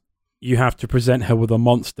you have to present her with a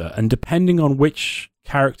monster, and depending on which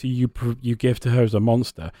character you give to her as a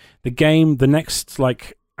monster, the next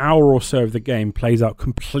like hour or so of the game plays out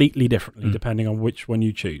completely differently depending on which one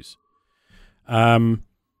you choose. And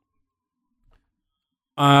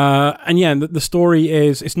yeah, the story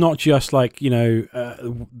it's not just like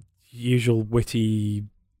usual witty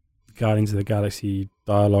Guardians of the Galaxy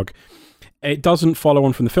dialogue. It doesn't follow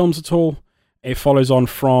on from the films at all. It follows on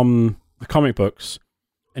from the comic books,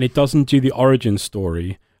 and it doesn't do the origin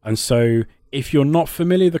story. And so if you're not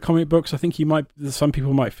familiar with the comic books, I think some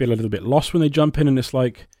people might feel a little bit lost when they jump in, and it's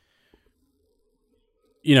like,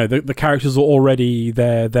 the characters are already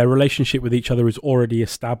there. Their relationship with each other is already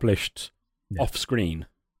established off screen.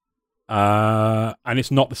 And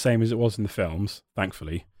it's not the same as it was in the films,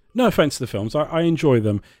 thankfully. No offense to the films. I enjoy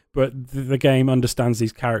them, but the game understands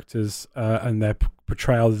these characters and their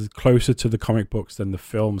portrayal is closer to the comic books than the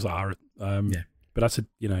films are. But that's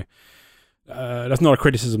that's not a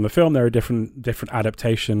criticism of the film. They're a different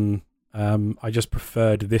adaptation. I just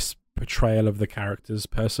preferred this portrayal of the characters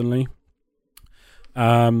personally.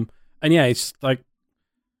 And yeah, it's like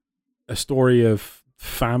a story of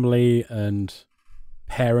family and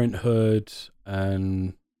parenthood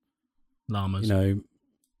and llamas,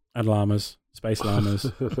 and llamas, space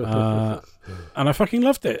llamas, and I fucking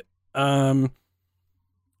loved it.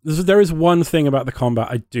 There is one thing about the combat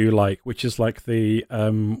I do like, which is like the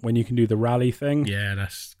when you can do the rally thing. Yeah,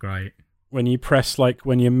 that's great. When you press, like,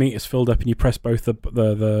 when your meat is filled up and you press both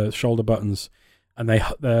the shoulder buttons, and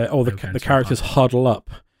the characters huddle up.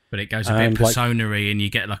 But it goes a bit persona-y, and you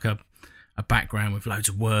get like a background with loads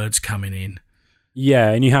of words coming in. Yeah,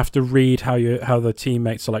 and you have to read how the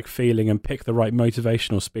teammates are like feeling and pick the right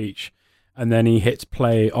motivational speech. And then he hits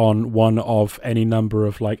play on one of any number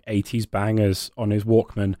of like 80s bangers on his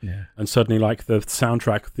Walkman. Yeah. And suddenly, like, the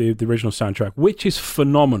soundtrack, the original soundtrack, which is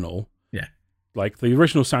phenomenal. Yeah. Like, the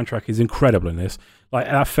original soundtrack is incredible in this. Like,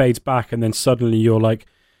 that fades back, and then suddenly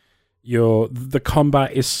the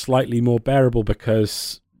combat is slightly more bearable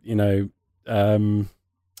because,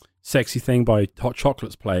 Sexy Thing by Hot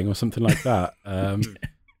Chocolate's playing or something like that.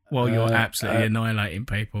 Well, you're absolutely annihilating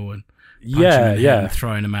people and and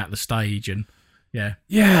throwing them out the stage, and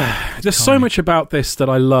there's so much about this that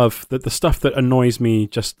I love, that the stuff that annoys me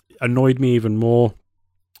just annoyed me even more,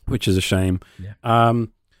 which is a shame. I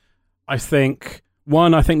think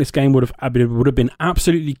this game would have been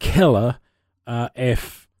absolutely killer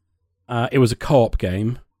if it was a co-op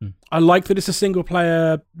game. I like that it's a single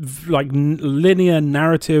player, like, linear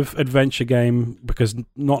narrative adventure game, because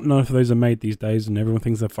none of those are made these days, and everyone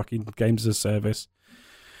thinks they're fucking games as a service.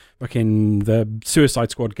 Fucking the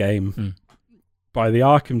Suicide Squad game by the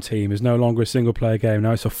Arkham team is no longer a single player game.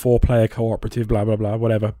 Now it's a 4-player cooperative, blah, blah, blah,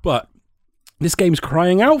 whatever. But this game's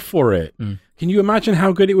crying out for it. Can you imagine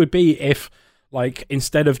how good it would be if, like,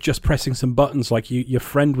 instead of just pressing some buttons, like, your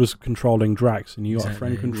friend was controlling Drax and you got a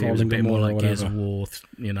friend controlling it was a bit more like Gears of War,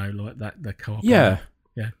 like that, the co-op. Yeah.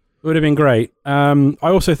 It would have been great. I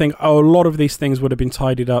also think a lot of these things would have been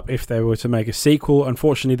tidied up if they were to make a sequel.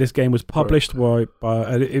 Unfortunately, this game was published by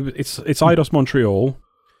it's Eidos Montreal,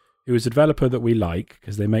 who is a developer that we like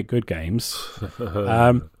because they make good games.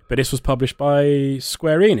 But this was published by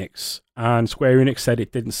Square Enix, and Square Enix said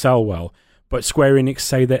it didn't sell well. But Square Enix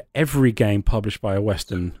say that every game published by a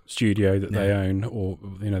Western studio that they own, or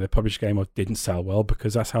they published a game didn't sell well,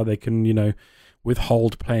 because that's how they can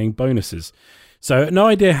withhold playing bonuses. So no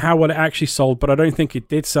idea how well it actually sold, but I don't think it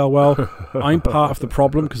did sell well. I'm part of the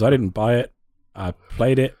problem because I didn't buy it. I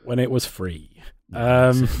played it when it was free.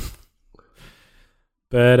 But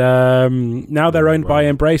now they're owned by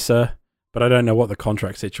Embracer, but I don't know what the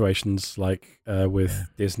contract situation's like with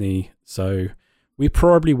Disney. So we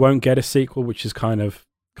probably won't get a sequel, which is kind of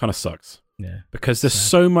sucks. Yeah. Because there's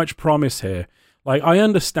so much promise here. Like, I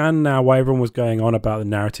understand now why everyone was going on about the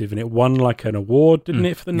narrative, and it won like an award, didn't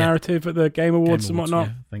it, for the narrative at the Game Awards and whatnot?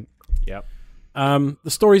 Yeah, I think. Yep. The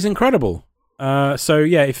story's incredible. So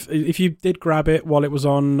yeah, if you did grab it while it was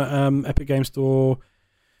on Epic Game Store,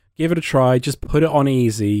 give it a try. Just put it on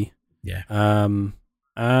easy. Yeah.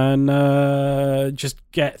 And just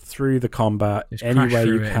get through the combat any way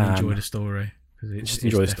you can. And enjoy the story, because it's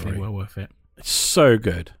definitely well worth it. It's so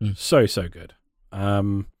good, so good.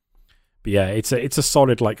 But yeah, it's a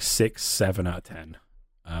solid like 6, 7 out of 10.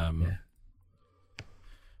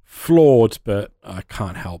 Flawed, but I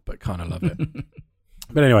can't help but kind of love it.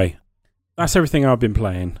 But anyway, that's everything I've been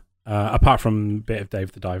playing, apart from a bit of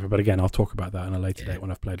Dave the Diver. But again, I'll talk about that on a later date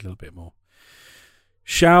when I've played a little bit more.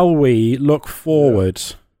 Shall we look forward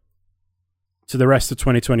to the rest of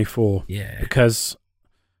 2024? Yeah. Because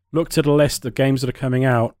look to the list of games that are coming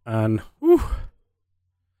out, and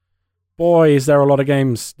boy, is there a lot of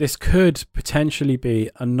games. This could potentially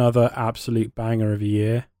be another absolute banger of a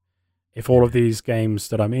year if all of these games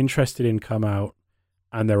that I'm interested in come out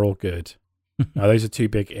and they're all good. Now, those are two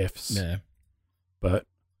big ifs. Yeah. But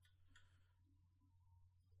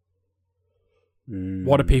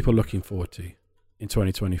what are people looking forward to in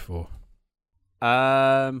 2024?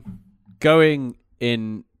 Going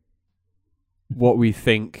in what we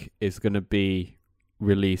think is going to be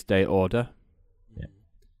release date order.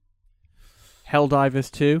 Helldivers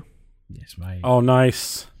 2. Yes, mate. Oh,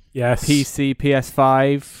 nice. Yes. PC,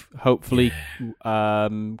 PS5, hopefully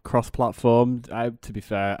cross-platform. To be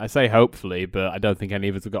fair, I say hopefully, but I don't think any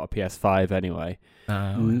of us have got a PS5 anyway.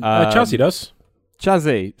 Chazzy does.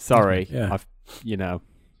 Chazzy, sorry. Yeah. You know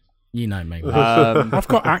me. I've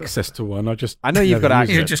got access to one. I know you've got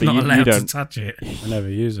access. You're just not allowed to touch it. I never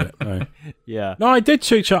use it. No. Yeah. No, I did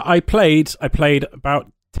cheat. I played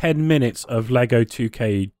about 10 minutes of Lego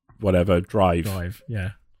 2K whatever Drive.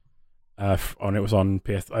 Yeah. It was on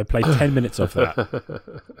PS. I played 10 minutes of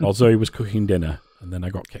that while Zoe was cooking dinner, and then I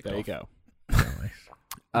got kicked off. There you go.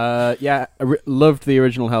 Yeah, I loved the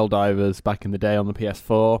original Helldivers back in the day on the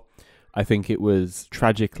PS4. I think it was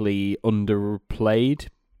tragically underplayed.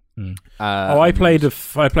 I played a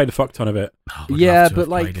fuck ton of it. Yeah, but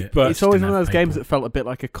it's always one of those games that felt a bit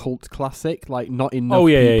like a cult classic. Like not enough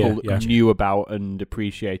people knew about and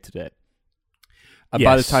appreciated it. And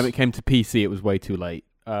by the time it came to PC, it was way too late.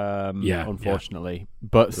 Unfortunately.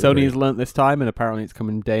 But Sony has learnt this time, and apparently it's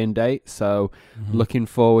coming day and date. So, looking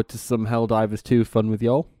forward to some Helldivers 2 fun with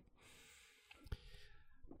y'all.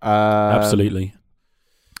 Absolutely.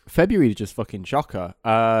 February is just fucking shocker.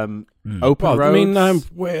 Open roads. I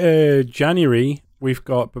mean, January we've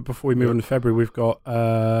got, but before we move on to February, we've got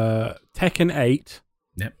Tekken 8.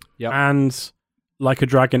 Yep. And Like a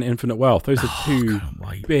Dragon: Infinite Wealth. Those are two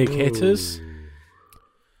big hitters.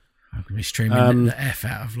 I'm gonna be streaming the F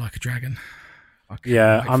out of Like a Dragon.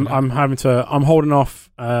 I'm holding off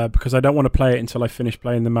because I don't want to play it until I finish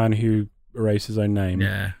playing the man who erased his own name.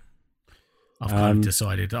 Yeah. I've kind of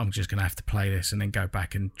decided I'm just going to have to play this and then go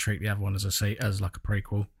back and treat the other one as like a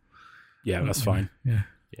prequel. Yeah, that's fine.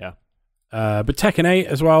 Yeah. But Tekken 8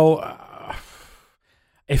 as well.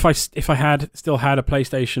 If I still had a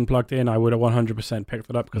PlayStation plugged in, I would have 100% picked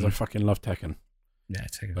it up because I fucking love Tekken. Yeah,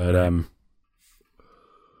 Tekken. But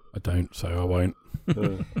I don't, so I won't.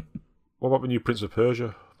 What about the new Prince of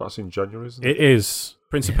Persia? That's in January, isn't it? It is.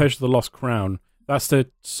 Prince of Persia: The Lost Crown. That's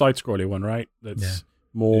the side-scrolling one, right? That's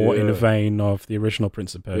more in the vein of the original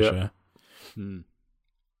Prince of Persia.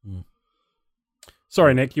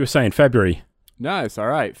 Sorry, Nick, you were saying February. No, it's all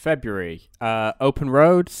right. February. Open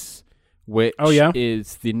Roads, which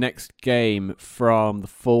is the next game from the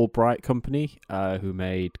Fulbright company, who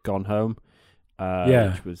made Gone Home.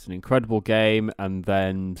 Which was an incredible game, and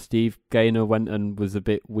then Steve Gaynor went and was a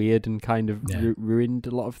bit weird and kind of ruined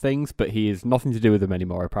a lot of things, but he has nothing to do with them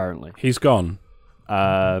anymore, apparently. He's gone.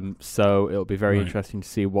 So it'll be very interesting to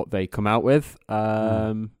see what they come out with.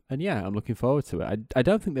 And yeah, I'm looking forward to it. I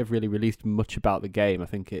don't think they've really released much about the game. I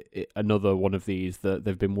think it another one of these that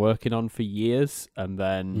they've been working on for years, and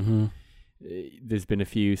then there's been a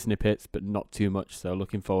few snippets, but not too much. So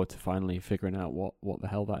looking forward to finally figuring out what the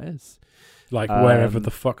hell that is. Like wherever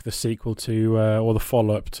the fuck the sequel to or the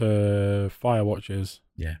follow-up to Firewatch is.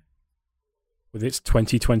 Yeah. With its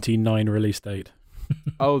 2029 release date.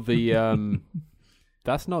 Oh, the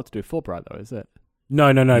that's not to do with Fulbright though, is it?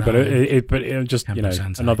 No. But it just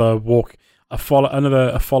another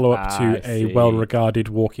follow-up to a well-regarded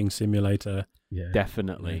walking simulator. Yeah,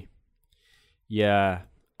 definitely. Yeah.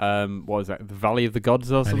 What was that? The Valley of the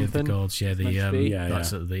Gods or Valley something? Valley of the Gods. That's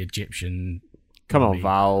sort of the Egyptian. Come on,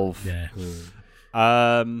 Valve. Yeah.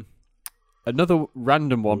 Another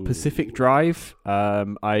random one, Pacific Drive.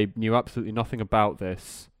 I knew absolutely nothing about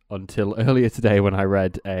this until earlier today when I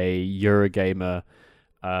read a Eurogamer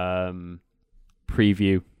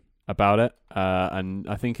preview about it, and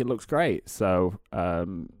I think it looks great. So,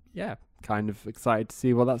 kind of excited to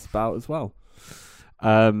see what that's about as well.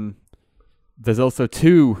 There's also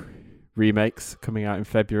 2 remakes coming out in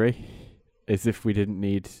February. As if we didn't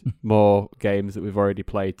need more games that we've already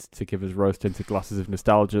played to give us rose-tinted glasses of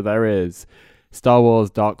nostalgia. There is Star Wars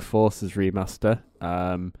Dark Forces remaster.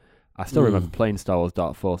 I still remember playing Star Wars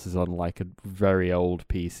Dark Forces on like a very old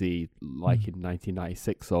PC, like in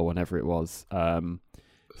 1996 or whenever it was. So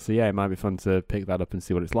yeah, it might be fun to pick that up and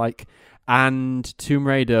see what it's like. And Tomb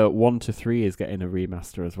Raider 1 to 3 is getting a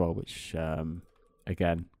remaster as well, which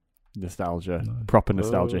again, nostalgia, proper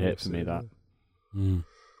nostalgia hit for me. That.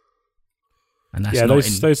 And that's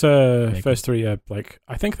those first 3 like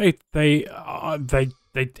I think they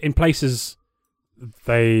in places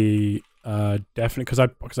they definitely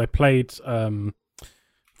because I played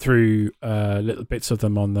through little bits of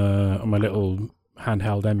them on my little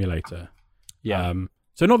handheld emulator.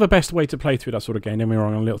 So not the best way to play through that sort of game. Don't get me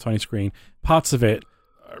wrong, on a little tiny screen. Parts of it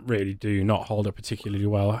really do not hold up particularly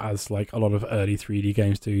well, as like a lot of early 3D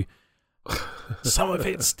games do. Some of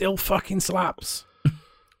it still fucking slaps.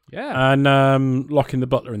 Yeah. And locking the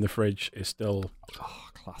butler in the fridge is still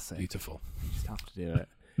classic. Beautiful. You just have to do it.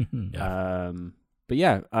 But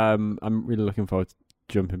yeah, I'm really looking forward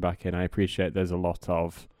jumping back in. I appreciate there's a lot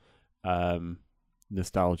of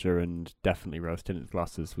nostalgia and definitely rose-tinted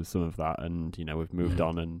glasses with some of that. And, we've moved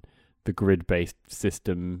on, and the grid-based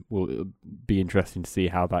system will be interesting to see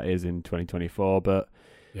how that is in 2024. But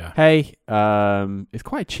hey, it's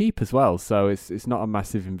quite cheap as well, so it's not a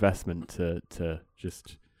massive investment to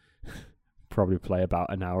just probably play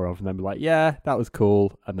about an hour of and then be like, yeah, that was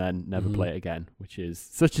cool, and then never play it again, which is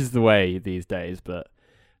such is the way these days. But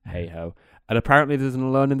hey ho. And apparently there's an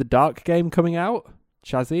Alone in the Dark game coming out.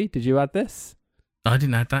 Chazzy, did you add this? I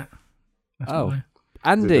didn't add that. That's why.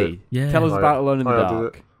 Andy, tell us about Alone in the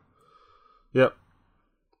Dark. Yep.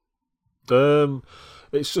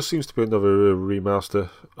 It just seems to be another remaster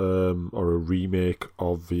or a remake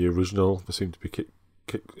of the original. They seem to be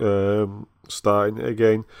starting it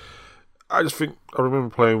again. I just think I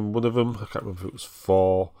remember playing one of them. I can't remember if it was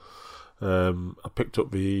 4. I picked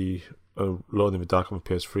up the Alone in the Dark on the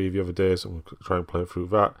PS3 the other day, so I'm going to try and play through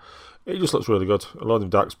that. It just looks really good. Alone in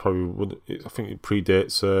the Dark's probably one. I think it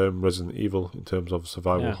predates Resident Evil in terms of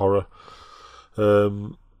survival horror.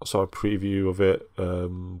 I saw a preview of it,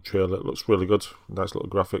 trailer. It looks really good. Nice little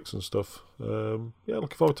graphics and stuff. Looking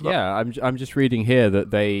forward to that. Yeah, I'm just reading here that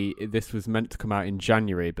this was meant to come out in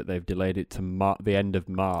January, but they've delayed it to the end of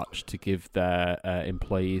March to give their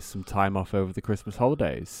employees some time off over the Christmas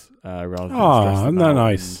holidays, rather than stress them out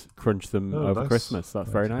nice. and crunch them over nice. Christmas. That's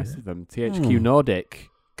very nice of them. THQ Nordic,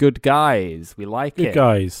 good guys. We like it. Good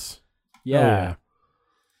guys. Yeah.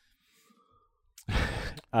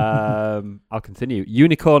 I'll continue.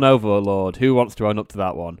 Unicorn Overlord. Who wants to own up to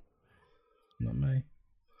that one? Not me.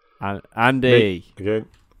 Andy. Me. Again.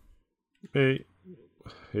 Me.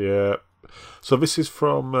 Yeah. So this is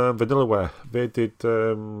from Vanillaware. They did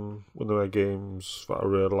one of their games that I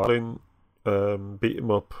really like. Beat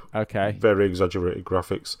 'em up. Okay. Very exaggerated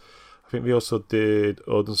graphics. I think they also did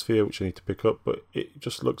Odin Sphere, which I need to pick up, but it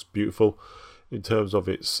just looks beautiful in terms of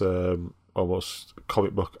its almost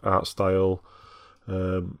comic book art style.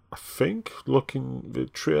 I think the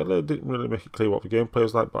trailer didn't really make it clear what the gameplay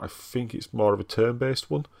is like, but I think it's more of a turn-based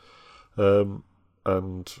one. And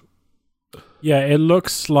it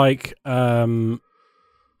looks like almost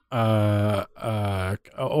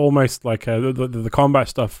like the combat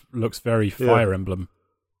stuff looks very Fire Emblem.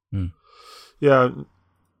 Yeah,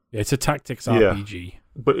 it's a tactics RPG.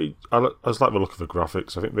 But I just like the look of the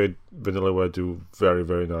graphics. I think Vanillaware do very,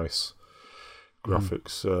 very nice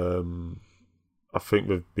graphics. I think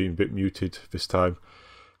they've been a bit muted this time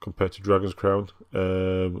compared to Dragon's Crown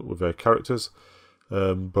with their characters.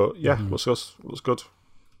 But yeah, looks good.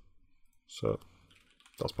 So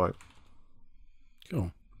that's mine.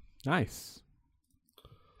 Cool. Nice.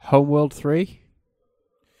 Homeworld 3?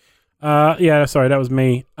 Sorry, that was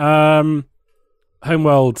me.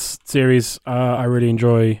 Homeworld series, I really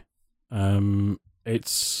enjoy.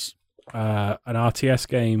 It's an RTS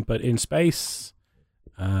game, but in space.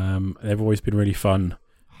 They've always been really fun.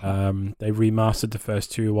 They remastered the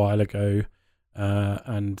first 2 a while ago,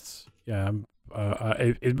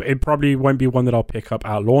 it probably won't be one that I'll pick up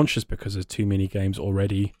at launch just because there's too many games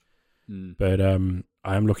already. But I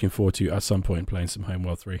am looking forward to at some point playing some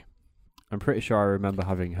Homeworld 3. I'm pretty sure I remember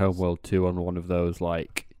having Homeworld 2 on one of those,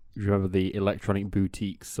 like, do you remember the Electronic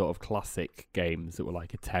Boutique sort of classic games that were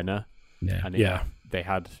like a tenner? Yeah. And they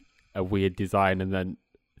had a weird design and then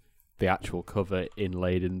the actual cover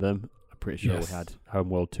inlaid in them. I'm pretty sure we had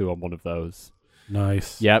Homeworld 2 on one of those.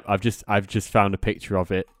 Nice. Yep, I've just found a picture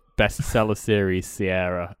of it. Bestseller series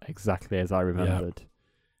Sierra, exactly as I remembered.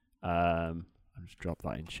 I'll just drop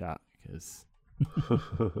that in chat because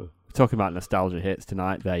we're talking about nostalgia hits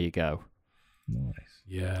tonight. There you go. Nice.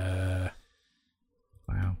 Yeah.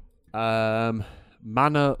 Wow.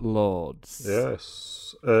 Manor Lords.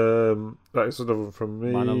 Yes. That is another one from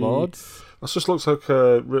me. Manor Lords? That just looks like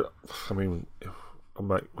I mean, I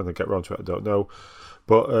might, when I get around to it, I don't know.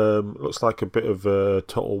 But looks like a bit of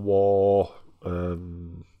Total War,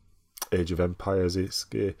 Age of Empires. It's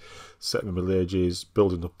set in the Middle Ages,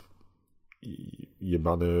 building up your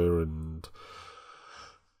manor and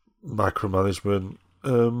micromanagement.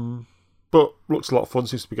 But looks a lot of fun.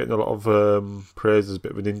 Seems to be getting a lot of praise as a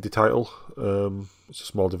bit of an indie title. It's a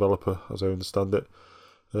small developer, as I understand it.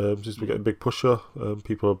 Seems to be getting a big pusher.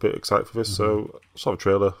 People are a bit excited for this. So I saw a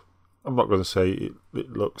trailer. I'm not going to say it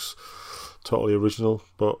looks totally original,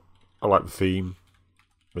 but I like the theme.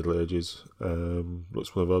 Middle Ages.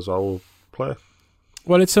 Looks one of those I'll play.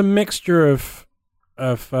 Well, it's a mixture of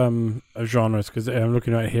genres, because I'm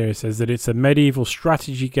looking at it here. It says that it's a medieval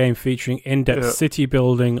strategy game featuring in-depth city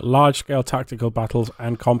building, large-scale tactical battles,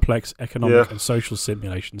 and complex economic and social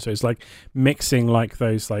simulation. So it's like mixing like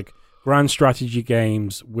those like grand strategy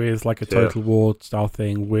games with like a Total War style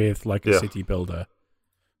thing with like a city builder.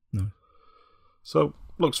 So,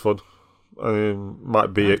 looks fun.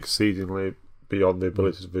 Might be exceedingly beyond the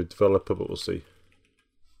abilities of the developer, but we'll see.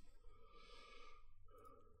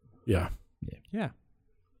 Yeah.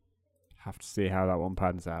 Have to see how that one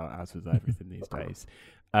pans out, as with everything these days.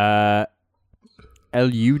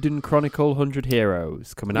 Eljuden Chronicle 100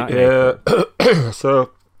 Heroes coming out in April.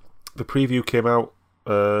 So the preview came out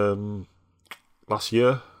last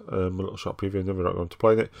year. A little short preview, never got around to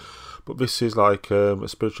playing it. But this is like a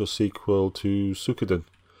spiritual sequel to Suikoden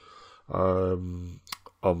on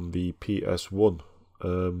the PS1.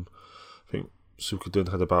 I think Suikoden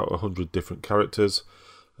had about 100 different characters.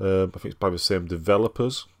 I think it's by the same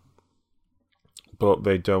developers, but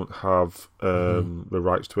they don't have the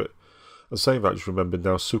rights to it. And saying that, I just remembered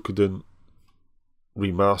now, Suikoden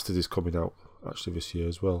Remastered is coming out actually this year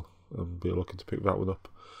as well. I'll be looking to pick that one up.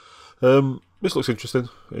 This looks interesting.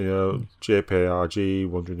 JPRG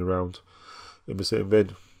wandering around in the same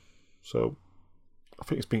vein. So I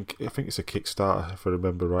think it's a Kickstarter if I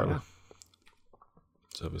remember rightly.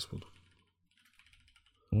 So this one.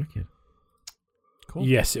 Wicked. Cool.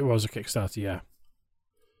 Yes, it was a Kickstarter.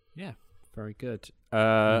 Yeah, very good.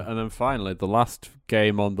 And then finally, the last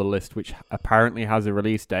game on the list, which apparently has a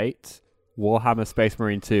release date, Warhammer Space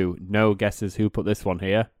Marine 2. No guesses who put this one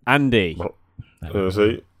here. Andy.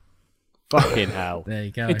 See? Fucking hell. There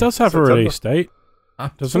you go. It does have a release date,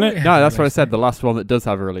 doesn't it? No, that's what I said. The last one that does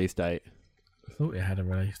have a release date. I thought it had a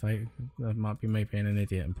release date. That might be me being an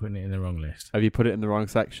idiot and putting it in the wrong list. Have you put it in the wrong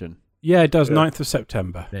section? Yeah, it does. 9th of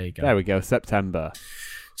September. There you go. There we go. September.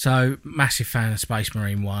 So, massive fan of Space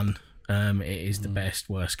Marine 1. It is the best,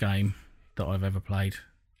 worst game that I've ever played.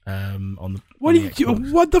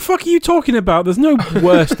 What the fuck are you talking about? There's no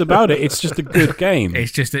worst about it. It's just a good game.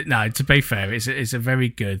 It's just that, no, to be fair, it's a very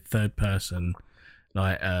good third person,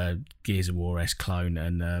 like Gears of War-esque clone,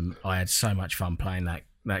 and I had so much fun playing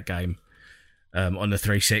that game on the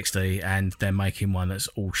 360, and they're making one that's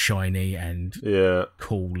all shiny and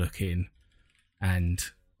cool looking, and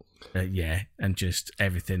and just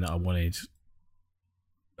everything that I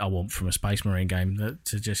want from a Space Marine game,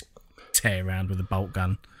 to just tear around with a bolt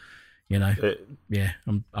gun. You know,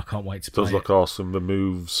 I can't wait to play it. Does look awesome. The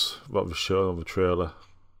moves, what was shown on the trailer,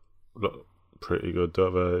 look pretty good,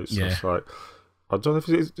 don't they? It's just like, I don't know if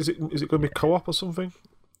is it going to be co-op or something?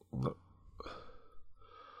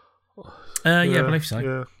 I believe so.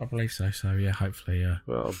 Yeah. I believe so. So hopefully,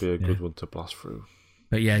 that'll be a good one to blast through.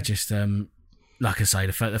 But just like I say,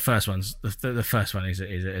 the first one's the first one is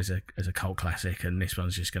a cult classic, and this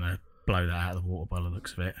one's just going to blow that out of the water by the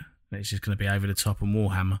looks of it. And it's just going to be over the top on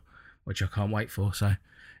Warhammer, which I can't wait for. So,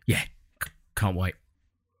 can't wait.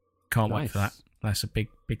 Can't wait for that. That's a big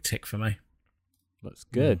tick for me. Looks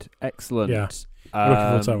good. Excellent. Yeah. Looking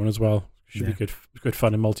forward to that one as well. Should be good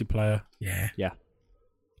fun in multiplayer. Yeah.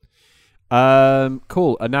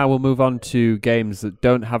 Cool. And now we'll move on to games that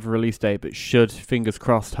don't have a release date, but should, fingers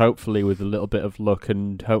crossed, hopefully with a little bit of luck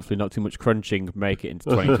and hopefully not too much crunching, make it into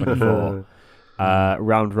 2024.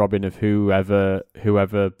 Round robin of whoever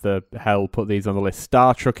the hell put these on the list.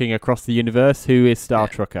 Star Trucking Across the Universe. Who is Star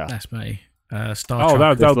Trucker? That's me. Star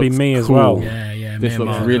Truck. That'll be me as well. Yeah. This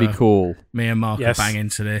looks really cool. Me and Mark are bang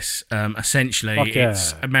into this. Essentially,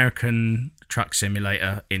 it's American truck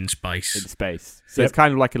simulator in space. So it's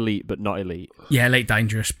kind of like Elite, but not Elite. Yeah, Elite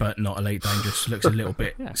Dangerous, but not Elite Dangerous. Looks a little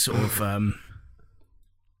bit sort of.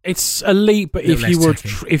 It's Elite, but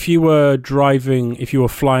if you were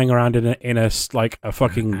flying around in an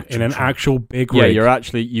actual big rig,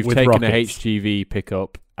 you've taken rockets. A HGV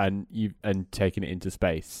pickup and taken it into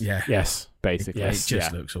space. Yeah. Yes. Basically, it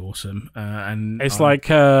just looks awesome, and it's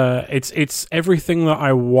it's everything that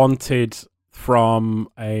I wanted from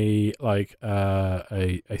a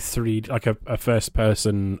first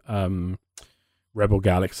person Rebel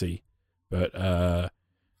Galaxy, but I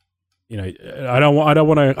don't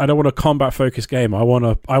want a combat focused game. I want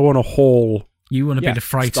to haul. You want to be the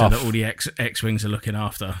freighter that all the X-wings are looking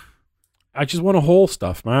after. I just want to haul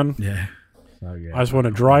stuff, man. Yeah. I just want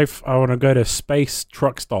to drive. I want to go to space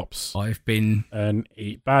truck stops. I've been and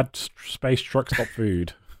eat bad space truck stop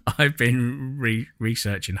food. I've been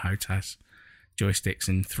researching HOTAS joysticks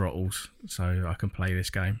and throttles so I can play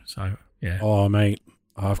this game. So yeah. Oh mate,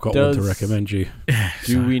 I've got one to recommend you.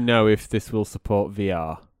 Do we know if this will support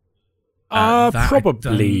VR?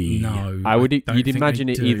 Probably. No. You'd imagine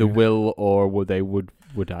it either will or would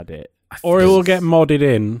add it, or it will get modded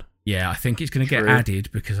in. Yeah, I think it's going to get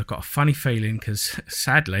added because I've got a funny feeling because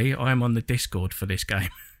sadly I am on the Discord for this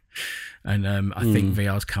game and I think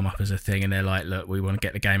VR's come up as a thing and they're like, look, we want to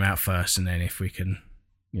get the game out first and then if we can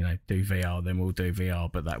do VR, then we'll do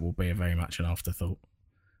VR, but that will be very much an afterthought.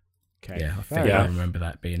 Okay. Yeah, I think I remember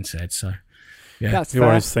that being said. So, yeah, That's one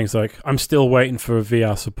of those things like I'm still waiting for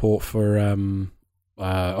VR support for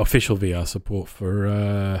official VR support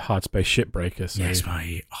for Hard Space Shipbreaker. So. Yes,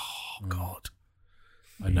 mate. Oh God,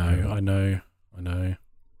 I know.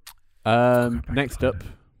 Next up,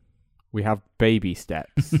 we have Baby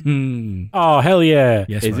Steps. Oh hell yeah!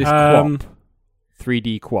 Yes, Is mate. this QWOP?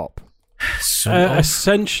 3D QWOP? Sort of.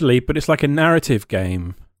 Essentially, but it's like a narrative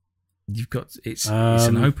game. You've got it's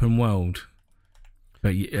an open world,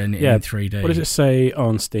 but in 3D. What does it say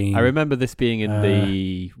on Steam? I remember this being in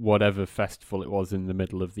the whatever festival it was in the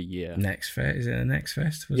middle of the year. Next Fest? Is it a Next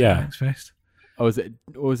Fest? Was Yeah. it Next Fest? Or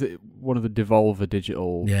was it one of the Devolver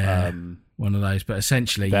Digital? Yeah, one of those. But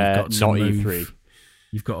essentially, you've got to not move. E3.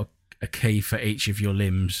 You've got a key for each of your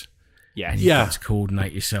limbs. Yes. And you've got to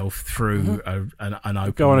coordinate yourself through an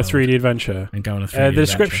open Go on a world 3D adventure. and go on a 3D The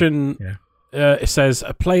description. adventure. It says,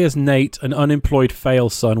 a player's Nate, an unemployed fail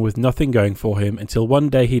son with nothing going for him, until one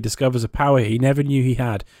day he discovers a power he never knew he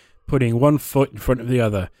had, putting one foot in front of the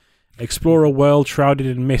other. Explore a world shrouded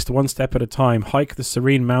in mist one step at a time. Hike the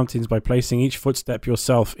serene mountains by placing each footstep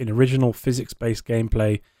yourself in original physics-based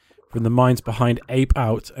gameplay from the minds behind Ape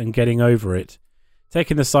Out and Getting Over It.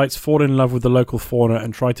 Take in the sights, fall in love with the local fauna,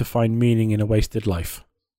 and try to find meaning in a wasted life.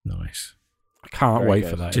 Nice. I can't Very wait good.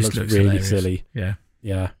 for that. Just It looks looks really hilarious. silly. Yeah.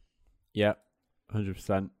 Yeah. Yeah,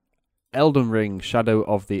 100%. Elden Ring: Shadow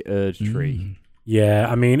of the Erd Tree. Yeah,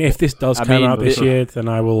 I mean, if this does come out this year, then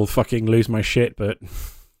I will fucking lose my shit, but...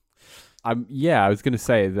 I was going to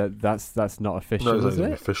say that's not official, No, is it's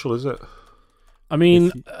not it? official, is it? I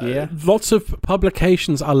mean, Yeah. lots of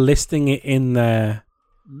publications are listing it in there.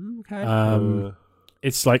 Okay.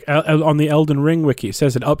 It's like on the Elden Ring wiki, it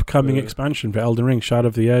says an upcoming expansion for Elden Ring, Shadow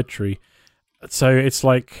of the Erd Tree. So it's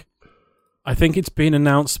like, I think it's been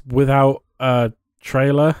announced without a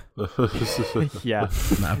trailer. Yeah.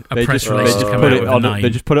 A They press just, release they to just come put out it with on. a name. They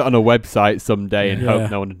just put it on a website someday and Yeah.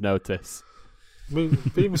 hope no one would notice. I mean,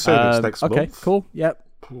 they even saying it's next okay, month. cool. Yep.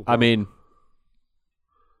 I mean,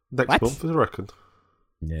 Next what? month, I reckon.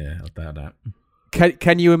 Yeah, I doubt that.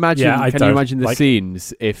 can you imagine? Yeah, I can you don't. imagine the Like-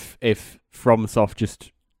 scenes if FromSoft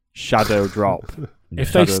just shadow drop? If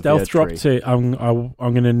Shadow they of the stealth Erd dropped it, I'm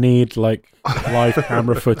going to need like live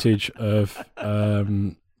camera footage of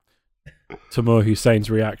Tamur Hussein's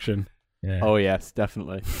reaction. Yeah. Oh yes,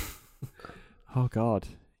 definitely. Oh god.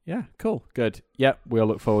 Yeah, cool, good. Yep, we'll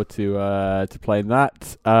look forward to playing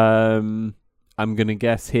that. I'm gonna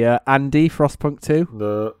guess here, Andy, Frostpunk 2.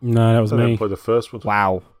 No, No, that was I didn't me. play the first one.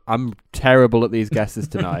 Wow, I'm terrible at these guesses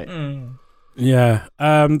tonight. Yeah,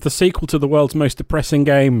 the sequel to the world's most depressing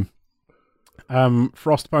game.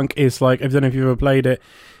 Frostpunk is like, I don't know if you've ever played it.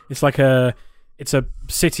 It's like it's a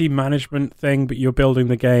city management thing, but you're building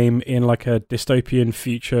the game in like a dystopian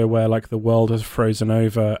future where like the world has frozen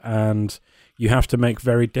over, and you have to make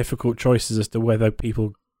very difficult choices as to whether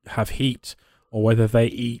people have heat or whether they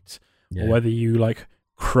eat or whether you like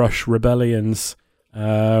crush rebellions. You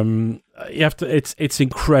have to. It's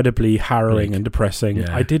incredibly harrowing and depressing.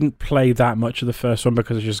 Yeah. I didn't play that much of the first one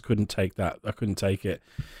because I just couldn't take that. I couldn't take it.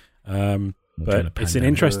 But it's an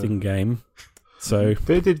interesting game. So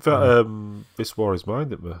They did that. This War Is Mine,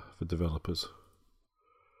 didn't they, for developers?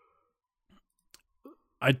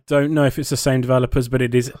 I don't know if it's the same developers, but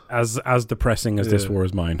it is as depressing as This War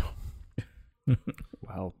Is Mine.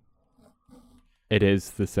 Well, it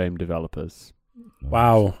is the same developers.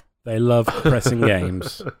 Wow, they love depressing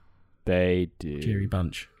games. They do. Cheery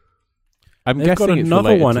bunch. I'm They've guessing got it's another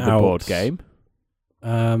related one to the out. board game.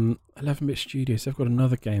 11-bit Studios. They've got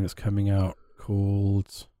another game that's coming out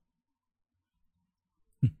called.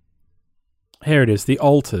 Here it is, The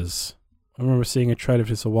Altars. I remember seeing a trailer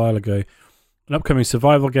for this a while ago. An upcoming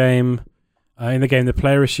survival game. In the game, the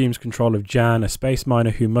player assumes control of Jan, a space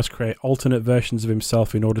miner who must create alternate versions of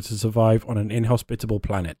himself in order to survive on an inhospitable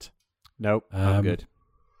planet. Nope, I'm Um, good.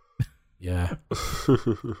 Yeah.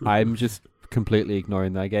 I'm just completely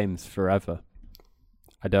ignoring their games forever.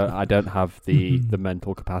 I don't have the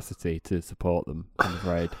mental capacity to support them, I'm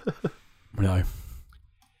afraid. No.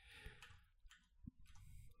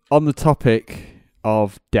 On the topic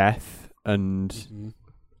of death and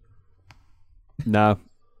no,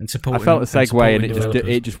 And I supporting, felt a segue and supporting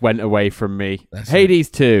it just went away from me. That's Hades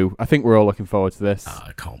 2. I think we're all looking forward to this.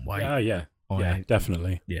 I can't wait. Oh, yeah. Yeah,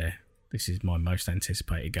 definitely. Yeah, this is my most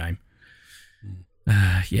anticipated game.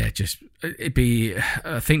 Mm. It'd be.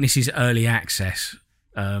 I think this is early access,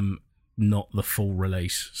 not the full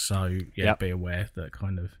release. So Yep. be aware that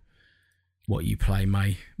kind of what you play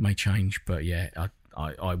may change. But yeah,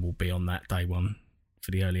 I will be on that day one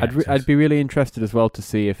for the early access. I'd be really interested as well to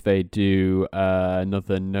see if they do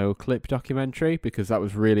another no-clip documentary, because that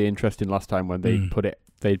was really interesting last time when they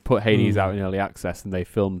put Hades out in early access and they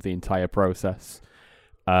filmed the entire process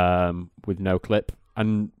with no clip.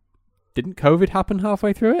 And didn't COVID happen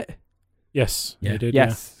halfway through it? Yes, Yeah. they did.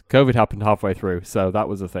 Yes, COVID happened halfway through, so that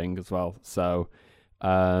was a thing as well. So,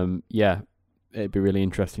 it'd be really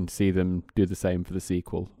interesting to see them do the same for the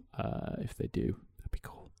sequel. If they do, that'd be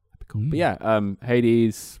cool. But yeah,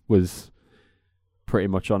 Hades was pretty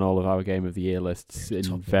much on all of our Game of the Year lists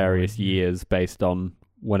in various years based on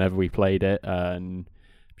whenever we played it, and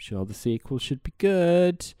I'm sure the sequel should be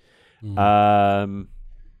good.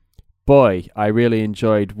 Boy, I really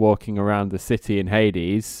enjoyed walking around the city in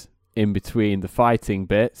Hades in between the fighting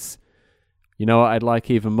bits. You know what I'd like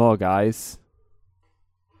even more, guys?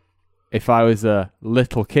 If I was a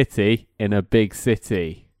little kitty in a big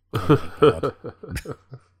city. Oh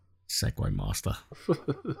Segway Master.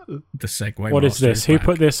 The Segway What Master is this? Who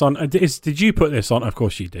put this on? Did you put this on? Of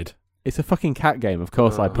course you did. It's a fucking cat game. Of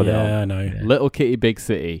course I put it on. Yeah, I know. Yeah. Little Kitty Big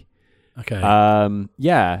City. Okay.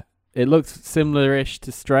 Yeah, it looks similar-ish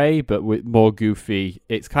to Stray, but with more goofy.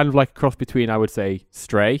 It's kind of like a cross between, I would say,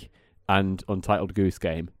 Stray and Untitled Goose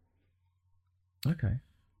Game. Okay.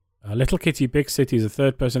 Little Kitty Big City is a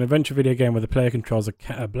third-person adventure video game where the player controls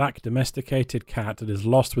a black domesticated cat that is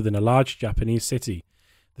lost within a large Japanese city.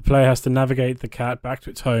 The player has to navigate the cat back to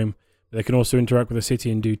its home, but they can also interact with the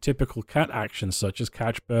city and do typical cat actions such as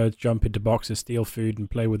catch birds, jump into boxes, steal food, and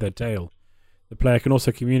play with their tail. The player can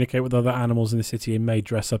also communicate with other animals in the city and may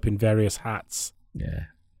dress up in various hats. Yeah.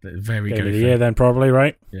 Very Game good. of the year then, probably,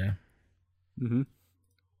 right? Yeah. Mm-hmm.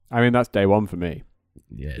 I mean, that's day one for me.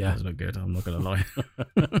 Yeah, it Yeah. does look good. I'm not going to lie.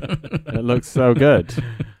 It looks so good.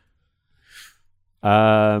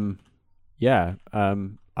 I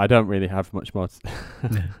don't really have much more.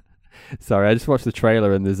 Sorry, I just watched the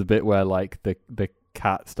trailer and there's a bit where like the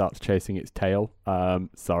cat starts chasing its tail.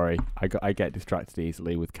 Sorry, I get distracted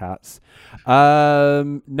easily with cats.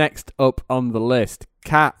 Next up on the list,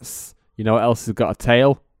 cats. You know what else has got a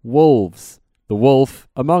tail? Wolves. The Wolf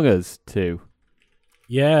Among Us 2.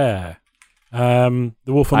 Yeah. The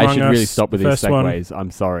Wolf Among Us. I should really stop with these first one. segues.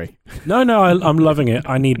 I'm sorry. No, I'm loving it.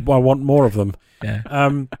 I want more of them. Yeah.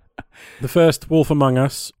 The first Wolf Among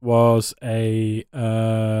Us was a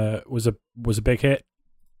big hit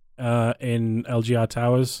in LGR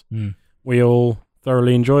Towers. We all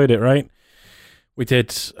thoroughly enjoyed it, right? We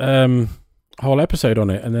did a whole episode on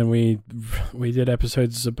it, and then we did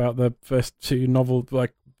episodes about the first two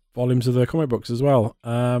volumes of the comic books as well.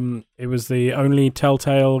 It was the only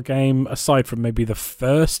Telltale game, aside from maybe the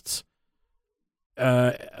first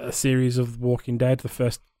series of Walking Dead, the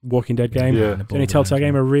first Walking Dead game. Yeah. The only Telltale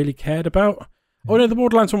game I really cared about. Oh no, the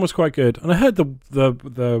Borderlands one was quite good, and I heard the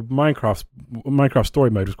Minecraft story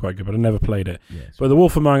mode was quite good, but I never played it. Yes. But the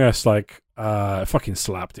Wolf Among Us, fucking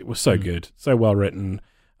slapped. It was so good, so well written.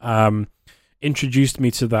 Introduced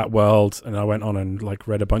me to that world, and I went on and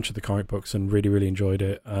read a bunch of the comic books and really, really enjoyed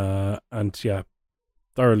it. And yeah,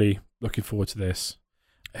 thoroughly looking forward to this.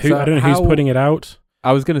 I don't know who's putting it out.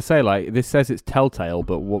 I was going to say, this says it's Telltale,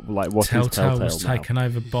 but what is Telltale was now? taken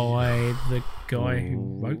over by the guy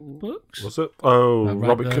who wrote books. Was it? Oh,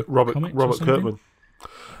 Wrote Robert comics or something? Kirkman.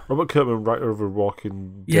 Robert Kirkman, writer of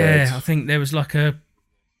Walking Yeah, Dead. I think there was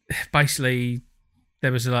basically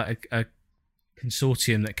there was a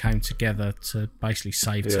consortium that came together to basically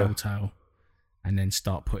save Telltale and then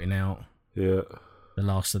start putting out the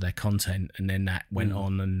last of their content, and then that went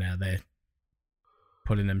on, and now they're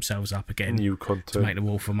pulling themselves up again new content to make the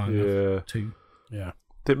Wolf Among Us 2. Yeah.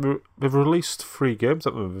 They've released 3 games,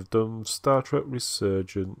 haven't they? They've done Star Trek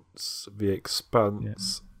Resurgence, The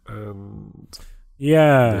Expanse, and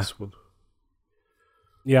this one.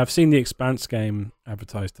 Yeah, I've seen the Expanse game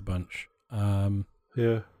advertised a bunch.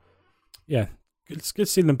 Yeah. It's good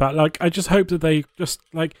seeing them back. I just hope that they just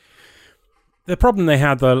the problem they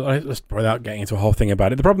had without getting into a whole thing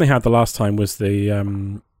about it. The problem they had the last time was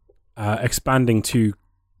the expanding too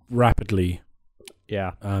rapidly.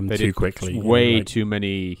 Yeah, too quickly. Way too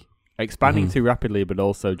many expanding too rapidly, but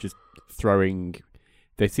also just throwing.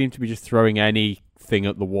 They seem to be just throwing anything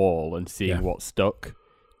at the wall and seeing what stuck,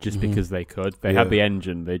 just because they could. They had the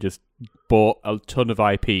engine. They just bought a ton of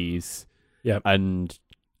IPs. And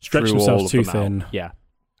stretched threw themselves all of too them out. thin. Yeah,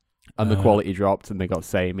 and the quality dropped, and they got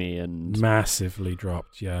samey and massively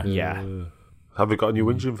dropped. Yeah. Have they got a new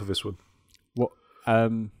engine for this one? What?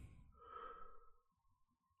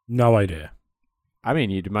 No idea. I mean,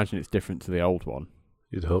 you'd imagine it's different to the old one.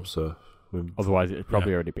 You'd hope so. Otherwise, it'd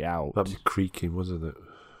probably already be out. That was creaking, wasn't it?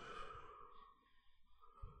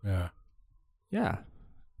 Yeah. Yeah.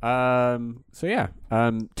 So yeah.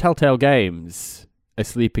 Telltale Games, A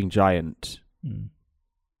Sleeping Giant.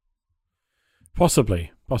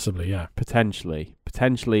 Possibly, yeah. Potentially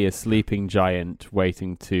a sleeping giant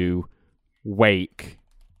waiting to wake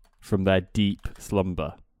from their deep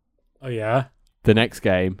slumber. Oh yeah. The next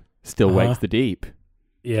game still wakes the deep.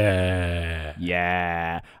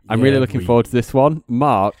 Yeah. I'm really looking forward to this one.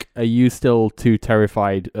 Mark, are you still too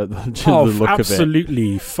terrified at the look of it?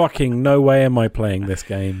 Absolutely fucking no way am I playing this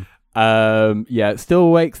game.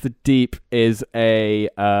 Still Wakes the Deep is a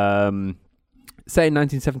set in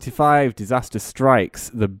 1975, disaster strikes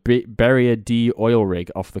the Berrien D oil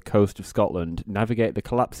rig off the coast of Scotland. Navigate the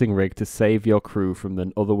collapsing rig to save your crew from the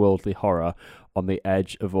otherworldly horror on the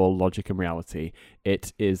edge of all logic and reality.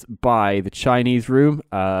 It is by the Chinese Room,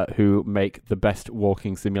 who make the best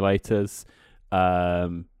walking simulators.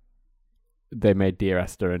 They made Dear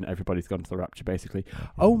Esther and Everybody's Gone to the Rapture, basically.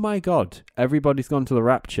 Oh my god, Everybody's Gone to the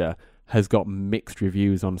Rapture has got mixed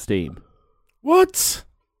reviews on Steam. What?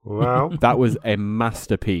 Wow. That was a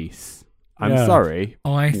masterpiece. I'm sorry.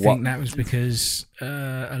 I think that was because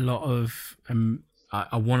a lot of,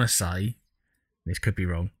 I want to say, this could be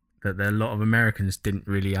wrong, that a lot of Americans didn't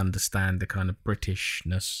really understand the kind of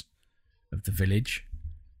Britishness of the village.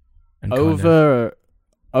 And over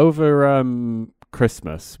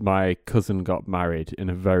Christmas, my cousin got married in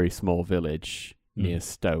a very small village near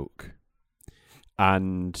Stoke.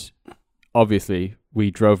 And obviously, we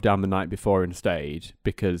drove down the night before and stayed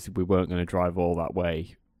because we weren't going to drive all that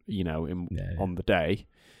way, on the day.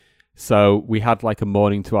 So we had like a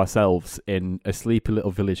morning to ourselves in a sleepy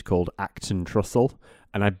little village called Acton Trussell.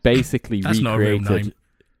 And I basically That's recreated... not a real name.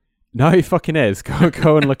 No, it fucking is.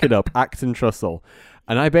 Go and look it up. Acton Trussell.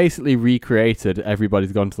 And I basically recreated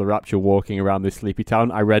Everybody's Gone to the Rapture walking around this sleepy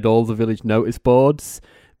town. I read all the village notice boards.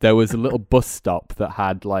 There was a little bus stop that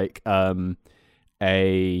had like a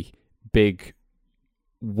big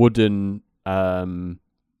wooden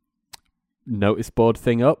notice board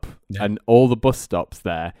thing up, and all the bus stops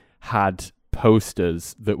there had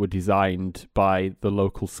posters that were designed by the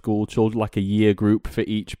local school children, like a year group for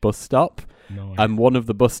each bus stop. Nice. And one of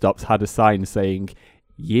the bus stops had a sign saying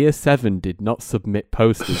Year 7 did not submit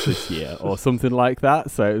posters this year, or something like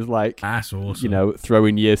that. So it was like, that's awesome.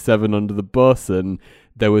 Throwing Year 7 under the bus. And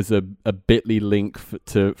there was a bit.ly link for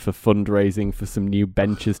fundraising for some new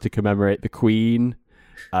benches to commemorate the Queen.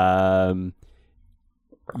 I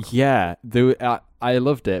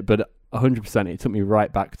loved it, but 100% it took me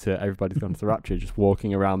right back to Everybody's Gone to the Rapture, just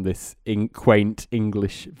walking around this quaint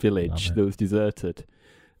English village that was deserted.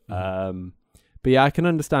 But yeah, I can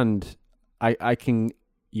understand. I can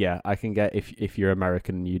get if you're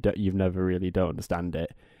American and you've never really don't understand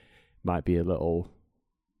it, might be a little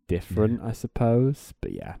different, I suppose.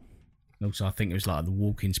 But yeah. Also, I think it was like the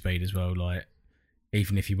walking speed as well. Like,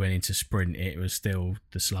 even if you went into sprint, it was still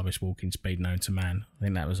the slowest walking speed known to man. I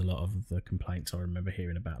think that was a lot of the complaints I remember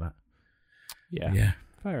hearing about that. Yeah.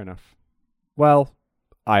 Fair enough. Well,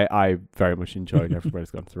 I very much enjoyed Everybody's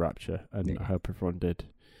Gone to the Rapture, and I hope everyone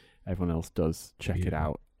else does check it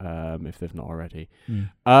out. If they've not already.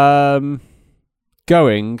 Going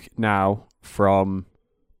now from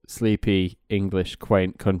sleepy English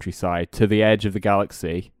quaint countryside to the edge of the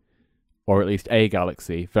galaxy, or at least a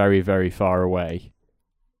galaxy very, very far away.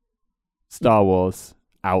 Star Wars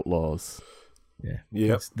Outlaws.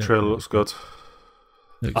 Yep, trailer looks good.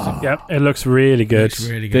 Yep, it looks really good.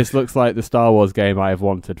 This looks like the Star Wars game I have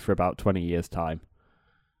wanted for about 20 years' time.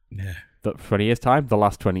 Yeah. 20 years' time? The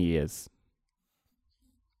last 20 years.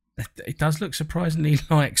 It does look surprisingly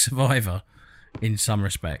like Survivor in some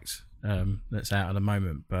respects. That's out at the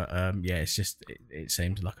moment, but it's just it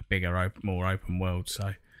seems like a bigger, more open world.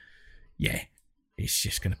 So yeah, it's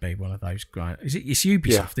just going to be one of those. It's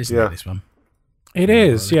Ubisoft, isn't it? This one. It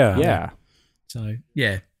is, yeah. Yeah. So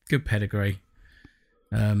yeah, good pedigree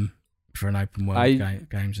for an open world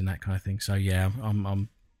games and that kind of thing. So yeah,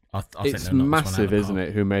 I think it's massive, isn't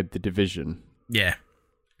it? Who made The Division? Yeah.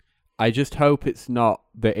 I just hope it's not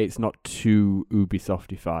too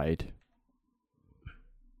Ubisoftified.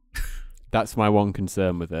 That's my one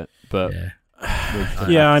concern with it. But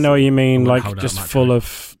I know what you mean. Like just full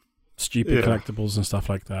of stupid collectibles and stuff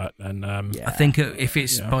like that. And I think if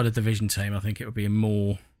it's by the Division team, I think it would be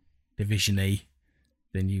more Division-y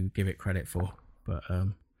than you give it credit for. But I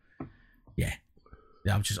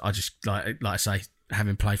just like I say,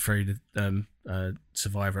 having played through the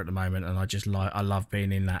Survivor at the moment, and I love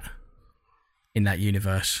being in that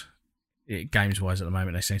universe. Games wise at the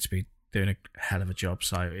moment, they seem to be doing a hell of a job.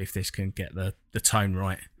 So if this can get the tone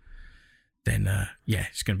right, then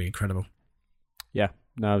it's going to be incredible. Yeah,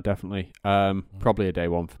 definitely. Probably a day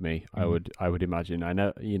one for me. I would imagine. I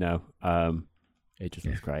know, it just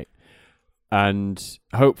looks great, and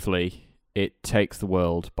hopefully it takes the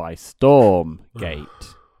world by storm.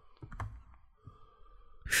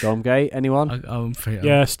 Stormgate, anyone?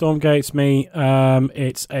 Yeah, Stormgate's me.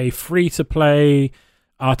 It's a free-to-play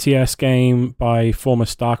RTS game by former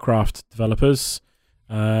StarCraft developers.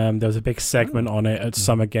 There was a big segment on it at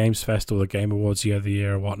Summer Games Fest or the Game Awards the other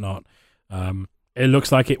year or whatnot. It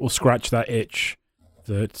looks like it will scratch that itch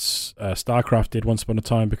that StarCraft did once upon a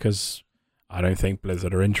time, because I don't think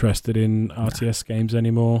Blizzard are interested in RTS games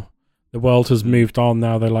anymore. The world has moved on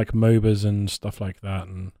now. They like MOBAs and stuff like that.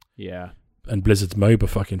 And Blizzard's MOBA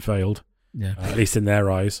fucking failed. Yeah. At least in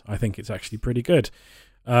their eyes. I think it's actually pretty good.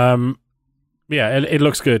 It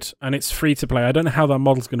looks good. And it's free to play. I don't know how that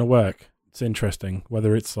model's going to work. It's interesting.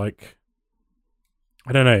 Whether it's like...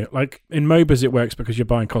 I don't know. Like, in MOBAs it works because you're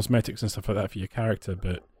buying cosmetics and stuff like that for your character,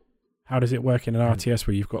 but how does it work in an RTS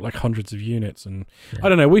where you've got like hundreds of units? And I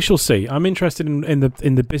don't know. We shall see. I'm interested in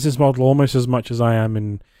the business model almost as much as I am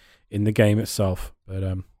in the game itself. But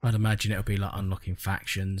I'd imagine it'll be like unlocking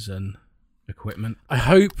factions and equipment. I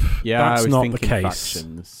hope that's not the case.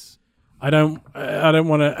 Factions. I don't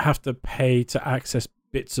want to have to pay to access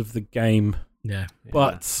bits of the game. Yeah.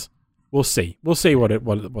 But we'll see. We'll see what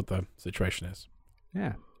the situation is.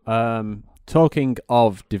 Yeah. Talking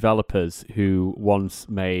of developers who once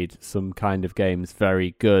made some kind of games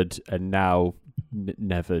very good and now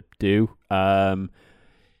never do. Elder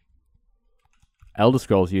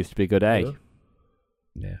Scrolls used to be good, eh?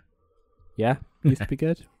 Yeah. Yeah, used to be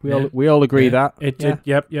good. We all agree that it did.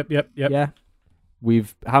 Yep. Yeah.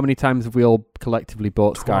 How many times have we all collectively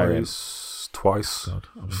bought Skyrim? Twice. God,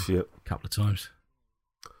 Shit. A couple of times.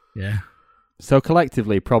 Yeah. So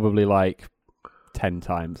collectively, probably like 10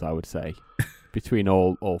 times, I would say, between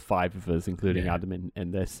all 5 of us, including Adam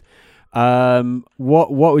in this.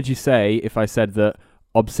 What would you say if I said that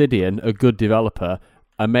Obsidian, a good developer,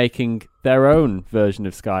 are making their own version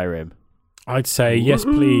of Skyrim? I'd say yes,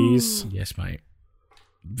 please. Yes, mate.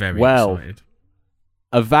 Very excited.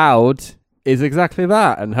 Avowed is exactly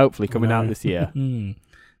that, and hopefully coming out this year. No,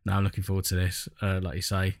 I'm looking forward to this. Like you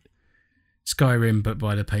say, Skyrim, but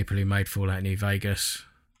by the people who made Fallout New Vegas,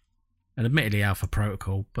 and admittedly Alpha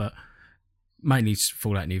Protocol, but mainly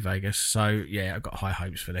Fallout New Vegas. So yeah, I've got high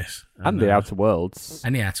hopes for this. And the Outer Worlds.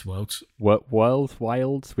 And the Outer Worlds.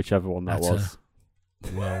 Wilds, whichever one that was.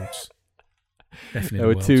 Worlds. Definitely. There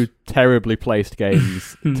were 2 terribly placed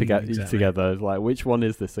games to get together. Like, which one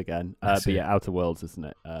is this again? But Outer Worlds, isn't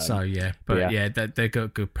it? They've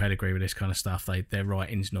got good pedigree with this kind of stuff. Their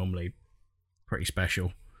writing's normally pretty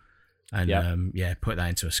special, and put that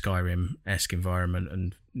into a Skyrim-esque environment,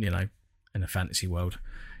 and in a fantasy world.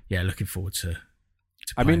 Yeah, looking forward to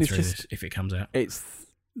playing through this if it comes out. It's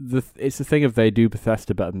the thing of they do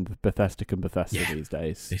Bethesda better than Bethesda can Bethesda these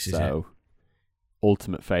days. This is it.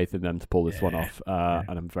 Ultimate faith in them to pull this one off,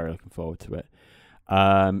 and I'm very looking forward to it.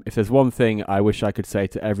 If there's one thing I wish I could say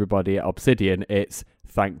to everybody at Obsidian, it's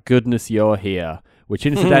thank goodness you're here, which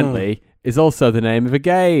incidentally is also the name of a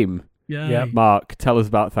game. Yeah. Mark, tell us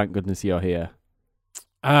about thank goodness you're here.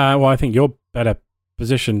 Well, I think you're better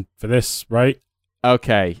positioned for this, right?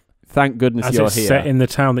 Okay, thank goodness As you're it's here. set in the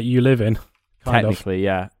town that you live in. Technically,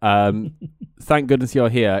 yeah. Thank goodness you're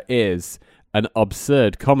here is an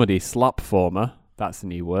absurd comedy slapformer. That's a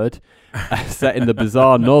new word. Set in the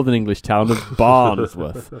bizarre northern English town of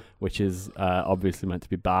Barnsworth, which is obviously meant to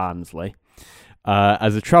be Barnsley.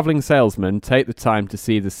 As a travelling salesman, take the time to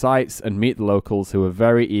see the sights and meet the locals who are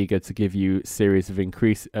very eager to give you a series of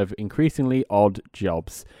increasingly odd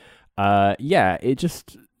jobs. It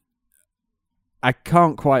just... I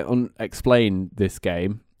can't quite explain this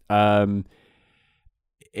game.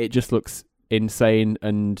 It just looks insane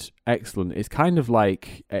and excellent. It's kind of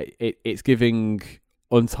like it's giving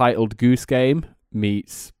Untitled Goose Game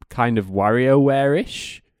meets kind of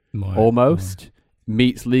WarioWare-ish almost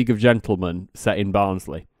meets League of Gentlemen set in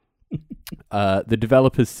Barnsley. The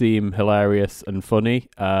developers seem hilarious and funny,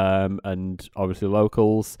 and obviously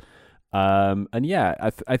locals.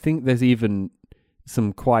 I think there's even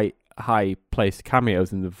some quite high-placed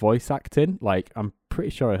cameos in the voice acting. Like, I'm pretty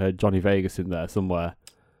sure I heard Johnny Vegas in there somewhere.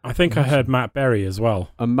 I think I heard Matt Berry as well.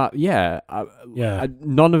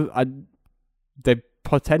 They've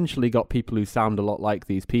potentially got people who sound a lot like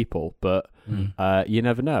these people, but you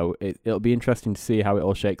never know. It'll be interesting to see how it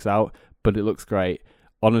all shakes out, but it looks great.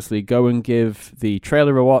 Honestly, go and give the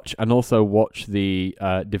trailer a watch, and also watch the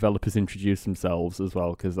developers introduce themselves as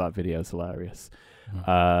well, because that video is hilarious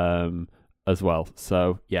as well.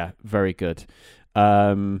 So, yeah, very good.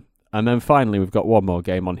 And then finally, we've got one more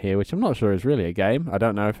game on here, which I'm not sure is really a game. I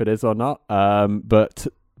don't know if it is or not. But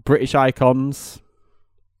British icons.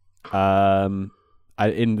 In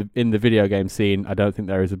the video game scene, I don't think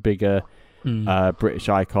there is a bigger British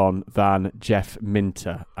icon than Jeff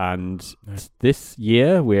Minter. And this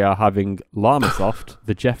year, we are having Llamasoft,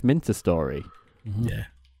 the Jeff Minter story. Mm-hmm. Yeah.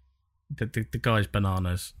 The guy's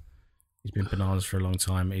bananas. He's been bananas for a long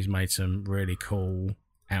time. He's made some really cool,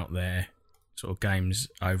 out there sort of games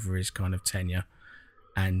over his kind of tenure.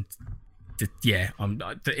 And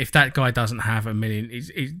if that guy doesn't have a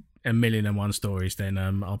million and one stories, then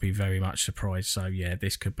I'll be very much surprised. So yeah,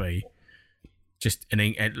 this could be just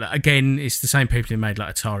again, it's the same people who made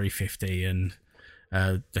like Atari 50 and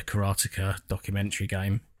the Karateka documentary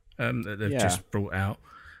game that they've just brought out.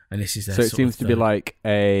 And this is their so it seems to be like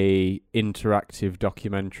a interactive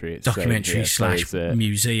documentary. Documentary /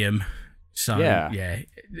 museum. So yeah,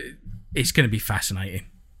 it's going to be fascinating.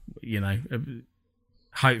 You know,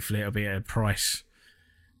 hopefully it'll be at a priced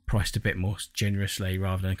a bit more generously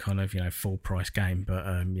rather than kind of, you know, full price game. But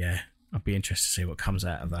I'd be interested to see what comes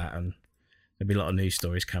out of that. And there'll be a lot of news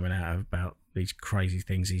stories coming out about these crazy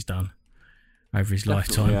things he's done over his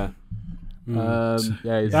lifetime. Yeah.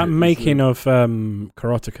 That making of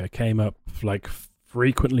Karateka came up like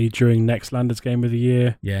frequently during next Landers Game of the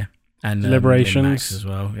Year. Yeah, and Liberations as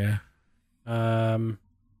well.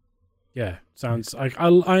 Yeah, sounds like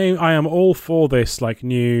I am all for this like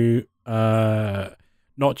new,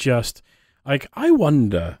 not just like I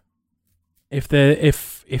wonder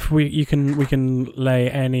if we can lay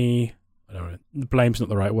any, I don't know, the blame's not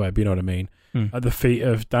the right word, but you know what I mean, at the feet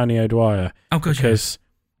of Danny O'Dwyer. Oh, gosh, because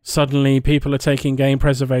suddenly people are taking game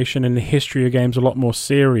preservation and the history of games a lot more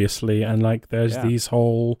seriously, and like there's these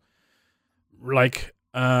whole like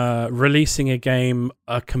releasing a game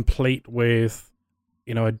complete with,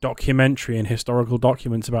 you know, a documentary and historical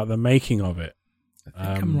documents about the making of it.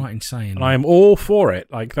 I think I'm right in saying, and I am all for it.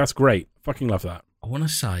 Like, that's great. Fucking love that. I want to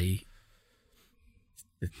say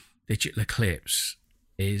the Digital Eclipse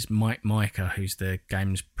is Mike Micah, who's the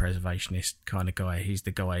games preservationist kind of guy. He's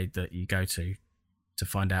the guy that you go to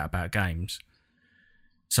find out about games.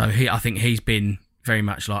 So I think he's been very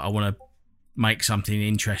much like, I want to make something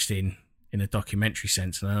interesting in a documentary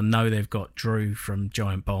sense. And I know they've got Drew from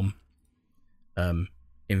Giant Bomb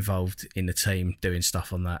involved in the team doing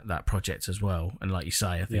stuff on that project as well. And like you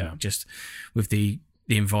say, I think just with the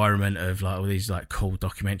environment of like all these like cool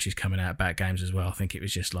documentaries coming out about games as well, I think it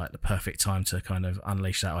was just like the perfect time to kind of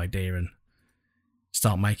unleash that idea and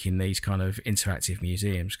start making these kind of interactive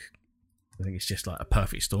museums. I think it's just like a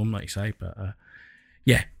perfect storm, like you say. But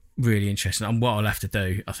really interesting. And what I'll have to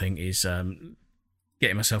do, I think, is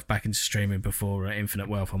getting myself back into streaming before Infinite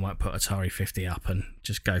Wealth. I might put Atari 50 up and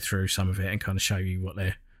just go through some of it and kind of show you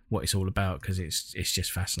what it's all about, because it's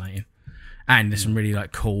just fascinating. And there's some really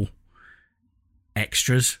like cool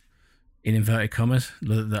extras in inverted commas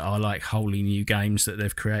that are like wholly new games that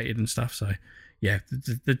they've created and stuff. So yeah,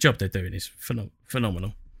 the job they're doing is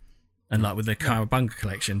phenomenal. And like with the Cowabunga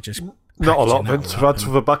collection, just not a lot then to add to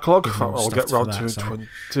the backlog. I'll get round to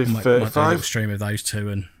 2035. Might do a stream of those two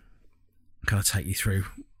and kind of take you through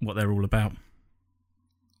what they're all about.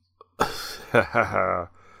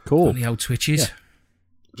 Cool. On the old Twitches. Yeah.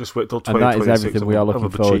 Just wait till 2026. And that is everything we are looking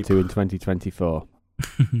forward to in 2024.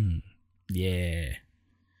 Yeah.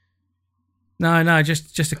 No,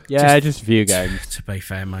 just a few games. To be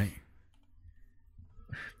fair, mate.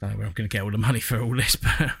 Don't know where I'm going to get all the money for all this,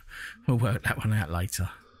 but we'll work that one out later.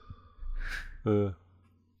 Hopefully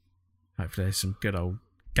there's some good old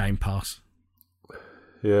Game Pass.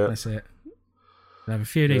 Yeah. That's it. We'll have a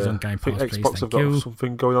few of these on Game Pass, I think Xbox have got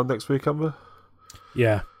something going on next week, haven't they?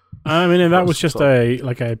 Yeah. I mean, and that was just a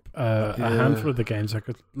handful of the games. I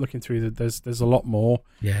could looking through that. There's a lot more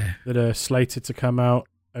that are slated to come out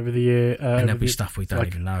over the year. And there'll be stuff we don't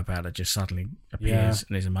even know about that just suddenly appears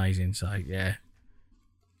and is amazing. So, yeah.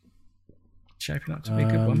 Shaping up to be a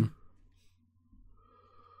good one.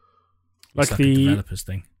 Like a the developers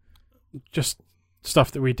thing. Just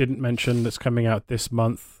stuff that we didn't mention that's coming out this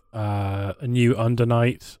month. A new Under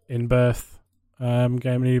Night in Birth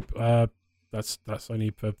game. That's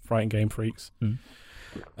only for Frightened Game Freaks.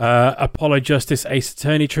 Apollo Justice Ace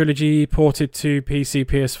Attorney trilogy ported to PC,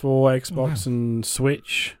 PS4, Xbox, and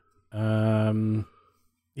Switch. I mean,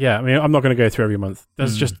 I'm not going to go through every month.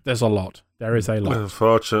 There's a lot. There is a lot.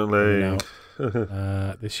 Unfortunately,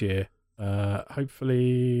 this year.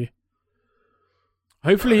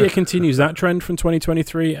 Hopefully it continues that trend from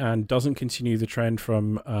 2023 and doesn't continue the trend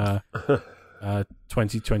from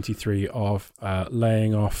 2023 of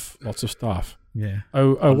laying off lots of staff. Yeah.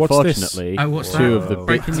 What's this?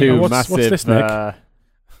 Unfortunately, two massive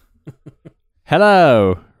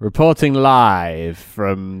Hello, reporting live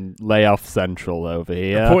from Layoff Central over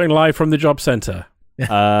here. Reporting live from the job centre.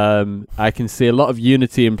 I can see a lot of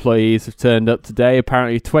Unity employees have turned up today.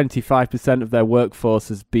 Apparently 25% of their workforce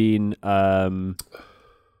has been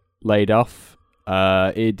laid off.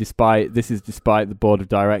 Despite the board of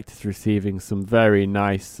directors receiving some very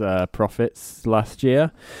nice profits last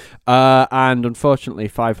year. And unfortunately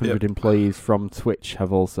 500 employees from Twitch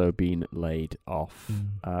have also been laid off.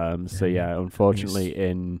 So unfortunately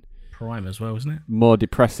in Prime as well, isn't it? more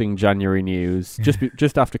depressing January news,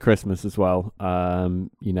 just after Christmas as well.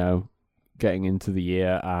 Getting into the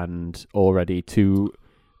year, and already 2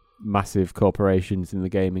 massive corporations in the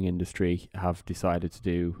gaming industry have decided to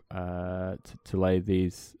do to lay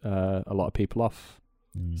these a lot of people off.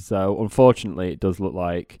 So unfortunately, it does look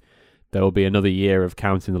like there will be another year of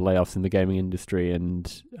counting the layoffs in the gaming industry and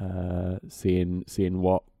seeing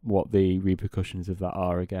what the repercussions of that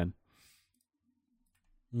are again.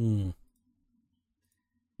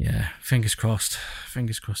 Yeah, fingers crossed.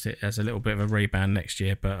 Fingers crossed it has a little bit of a rebound next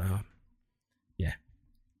year, but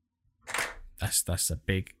that's a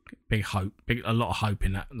big hope, a lot of hope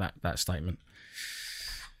in that statement.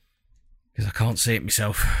 Because I can't see it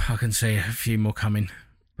myself. I can see a few more coming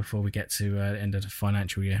before we get to the end of the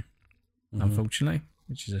financial year, unfortunately,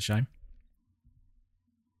 which is a shame.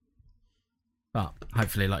 But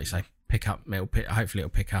hopefully, like you say, hopefully it'll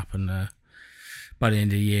pick up, and by the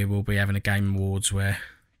end of the year, we'll be having a game awards where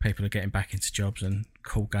people are getting back into jobs and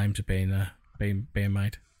cool games are being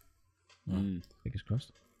made. Fingers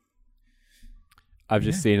crossed. I've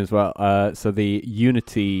just seen as well. So the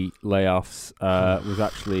Unity layoffs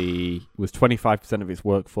was 25% of its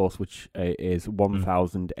workforce, which is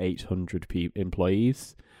 1,800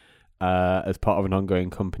 employees, as part of an ongoing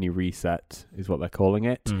company reset, is what they're calling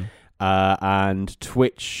it. And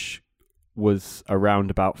Twitch was around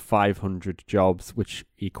about 500 jobs, which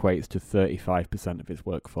equates to 35% of its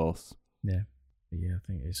workforce. Yeah, I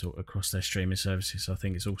think it's all across their streaming services. I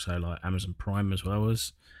think it's also like Amazon Prime as well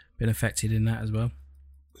has been affected in that as well.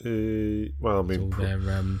 Well, I mean,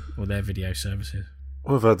 all their video services.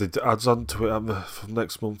 We've added ads onto it. From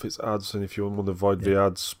next month, it's ads, and if you want to avoid the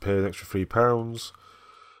ads, pay an extra £3.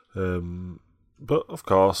 But of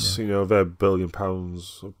course, their £1 billion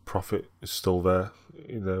of profit is still there.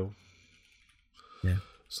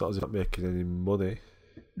 It's not as if they're not making any money.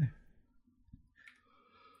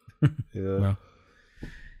 Well.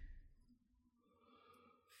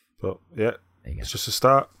 But it's just a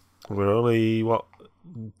start. We're only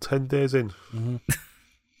 10 days in.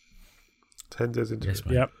 10 days into it.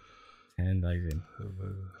 Yep. 10 days in.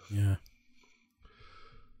 Yeah.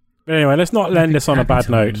 But anyway, let's not end this on a bad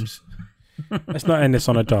note. Let's not end this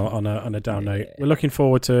on a down note. We're looking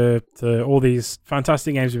forward to all these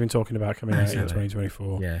fantastic games we've been talking about coming out in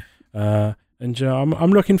 2024. Yeah. And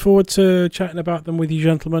I'm looking forward to chatting about them with you,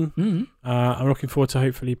 gentlemen. I'm looking forward to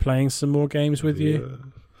hopefully playing some more games with you.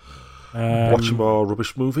 Watching more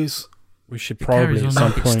rubbish movies. We should probably at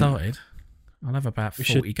some point. Started. I'll have about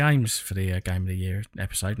 40 games for the Game of the Year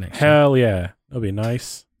episode next year. Hell yeah, that'll be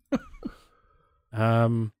nice.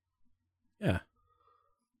 Yeah.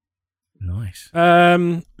 Nice.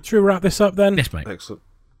 Should we wrap this up then? Yes, mate. Excellent.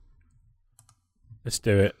 Let's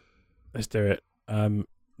do it.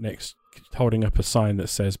 Nick's holding up a sign that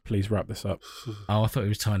says, "Please wrap this up." Oh, I thought he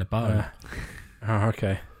was tying a bow. Oh,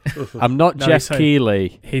 okay. I'm not Jeff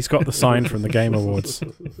Keighley. He's got the sign from the Game Awards.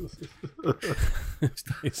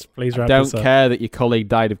 Please wrap this up. Don't care that your colleague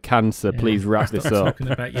died of cancer. Please wrap this up. Talking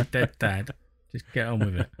about your dead dad. Just get on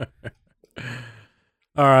with it.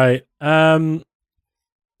 All right.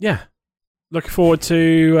 Yeah. Looking forward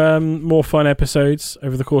to more fun episodes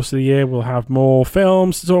over the course of the year. We'll have more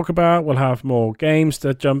films to talk about. We'll have more games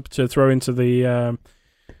to throw into the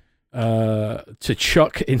to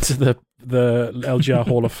chuck into the LGR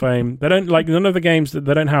Hall of Fame. They don't none of the games that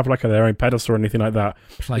they don't have their own pedestal or anything like that.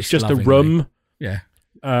 It's just a room. Yeah.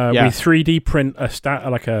 We 3D print a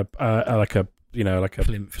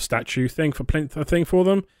plinth statue thing for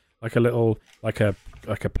them, like a little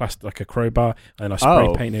plastic, like a crowbar, and I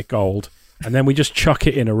spray paint it gold, and then we just chuck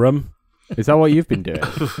it in a room. Is that what you've been doing?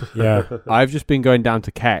 Yeah, I've just been going down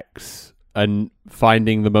to Kex and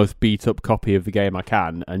finding the most beat up copy of the game I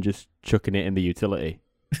can and just chucking it in the utility.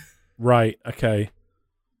 Right. Okay.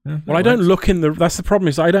 Yeah, well, I don't look in the. That's the problem.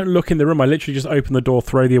 Is I don't look in the room. I literally just open the door,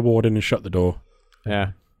 throw the award in, and shut the door.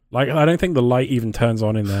 Yeah. I don't think the light even turns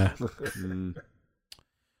on in there.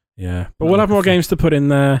 Yeah, but we'll have more games to put in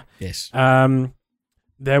there. Yes.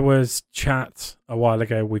 There was chat a while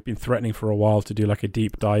ago. We've been threatening for a while to do a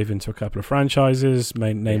deep dive into a couple of franchises,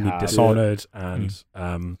 namely Dishonored and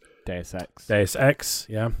Deus Ex. Deus Ex,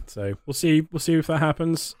 yeah. So we'll see if that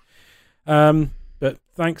happens. But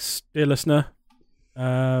thanks, dear listener,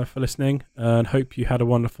 for listening, and hope you had a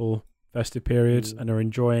wonderful festive period and are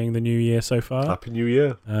enjoying the new year so far. Happy New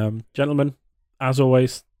Year. Gentlemen, as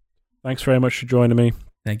always, thanks very much for joining me.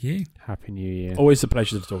 Thank you. Happy New Year. Always a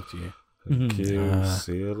pleasure to talk to you. Thank you.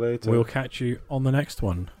 See you later. We'll catch you on the next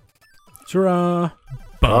one. Ta-ra!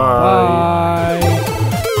 Bye.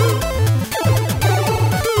 Bye.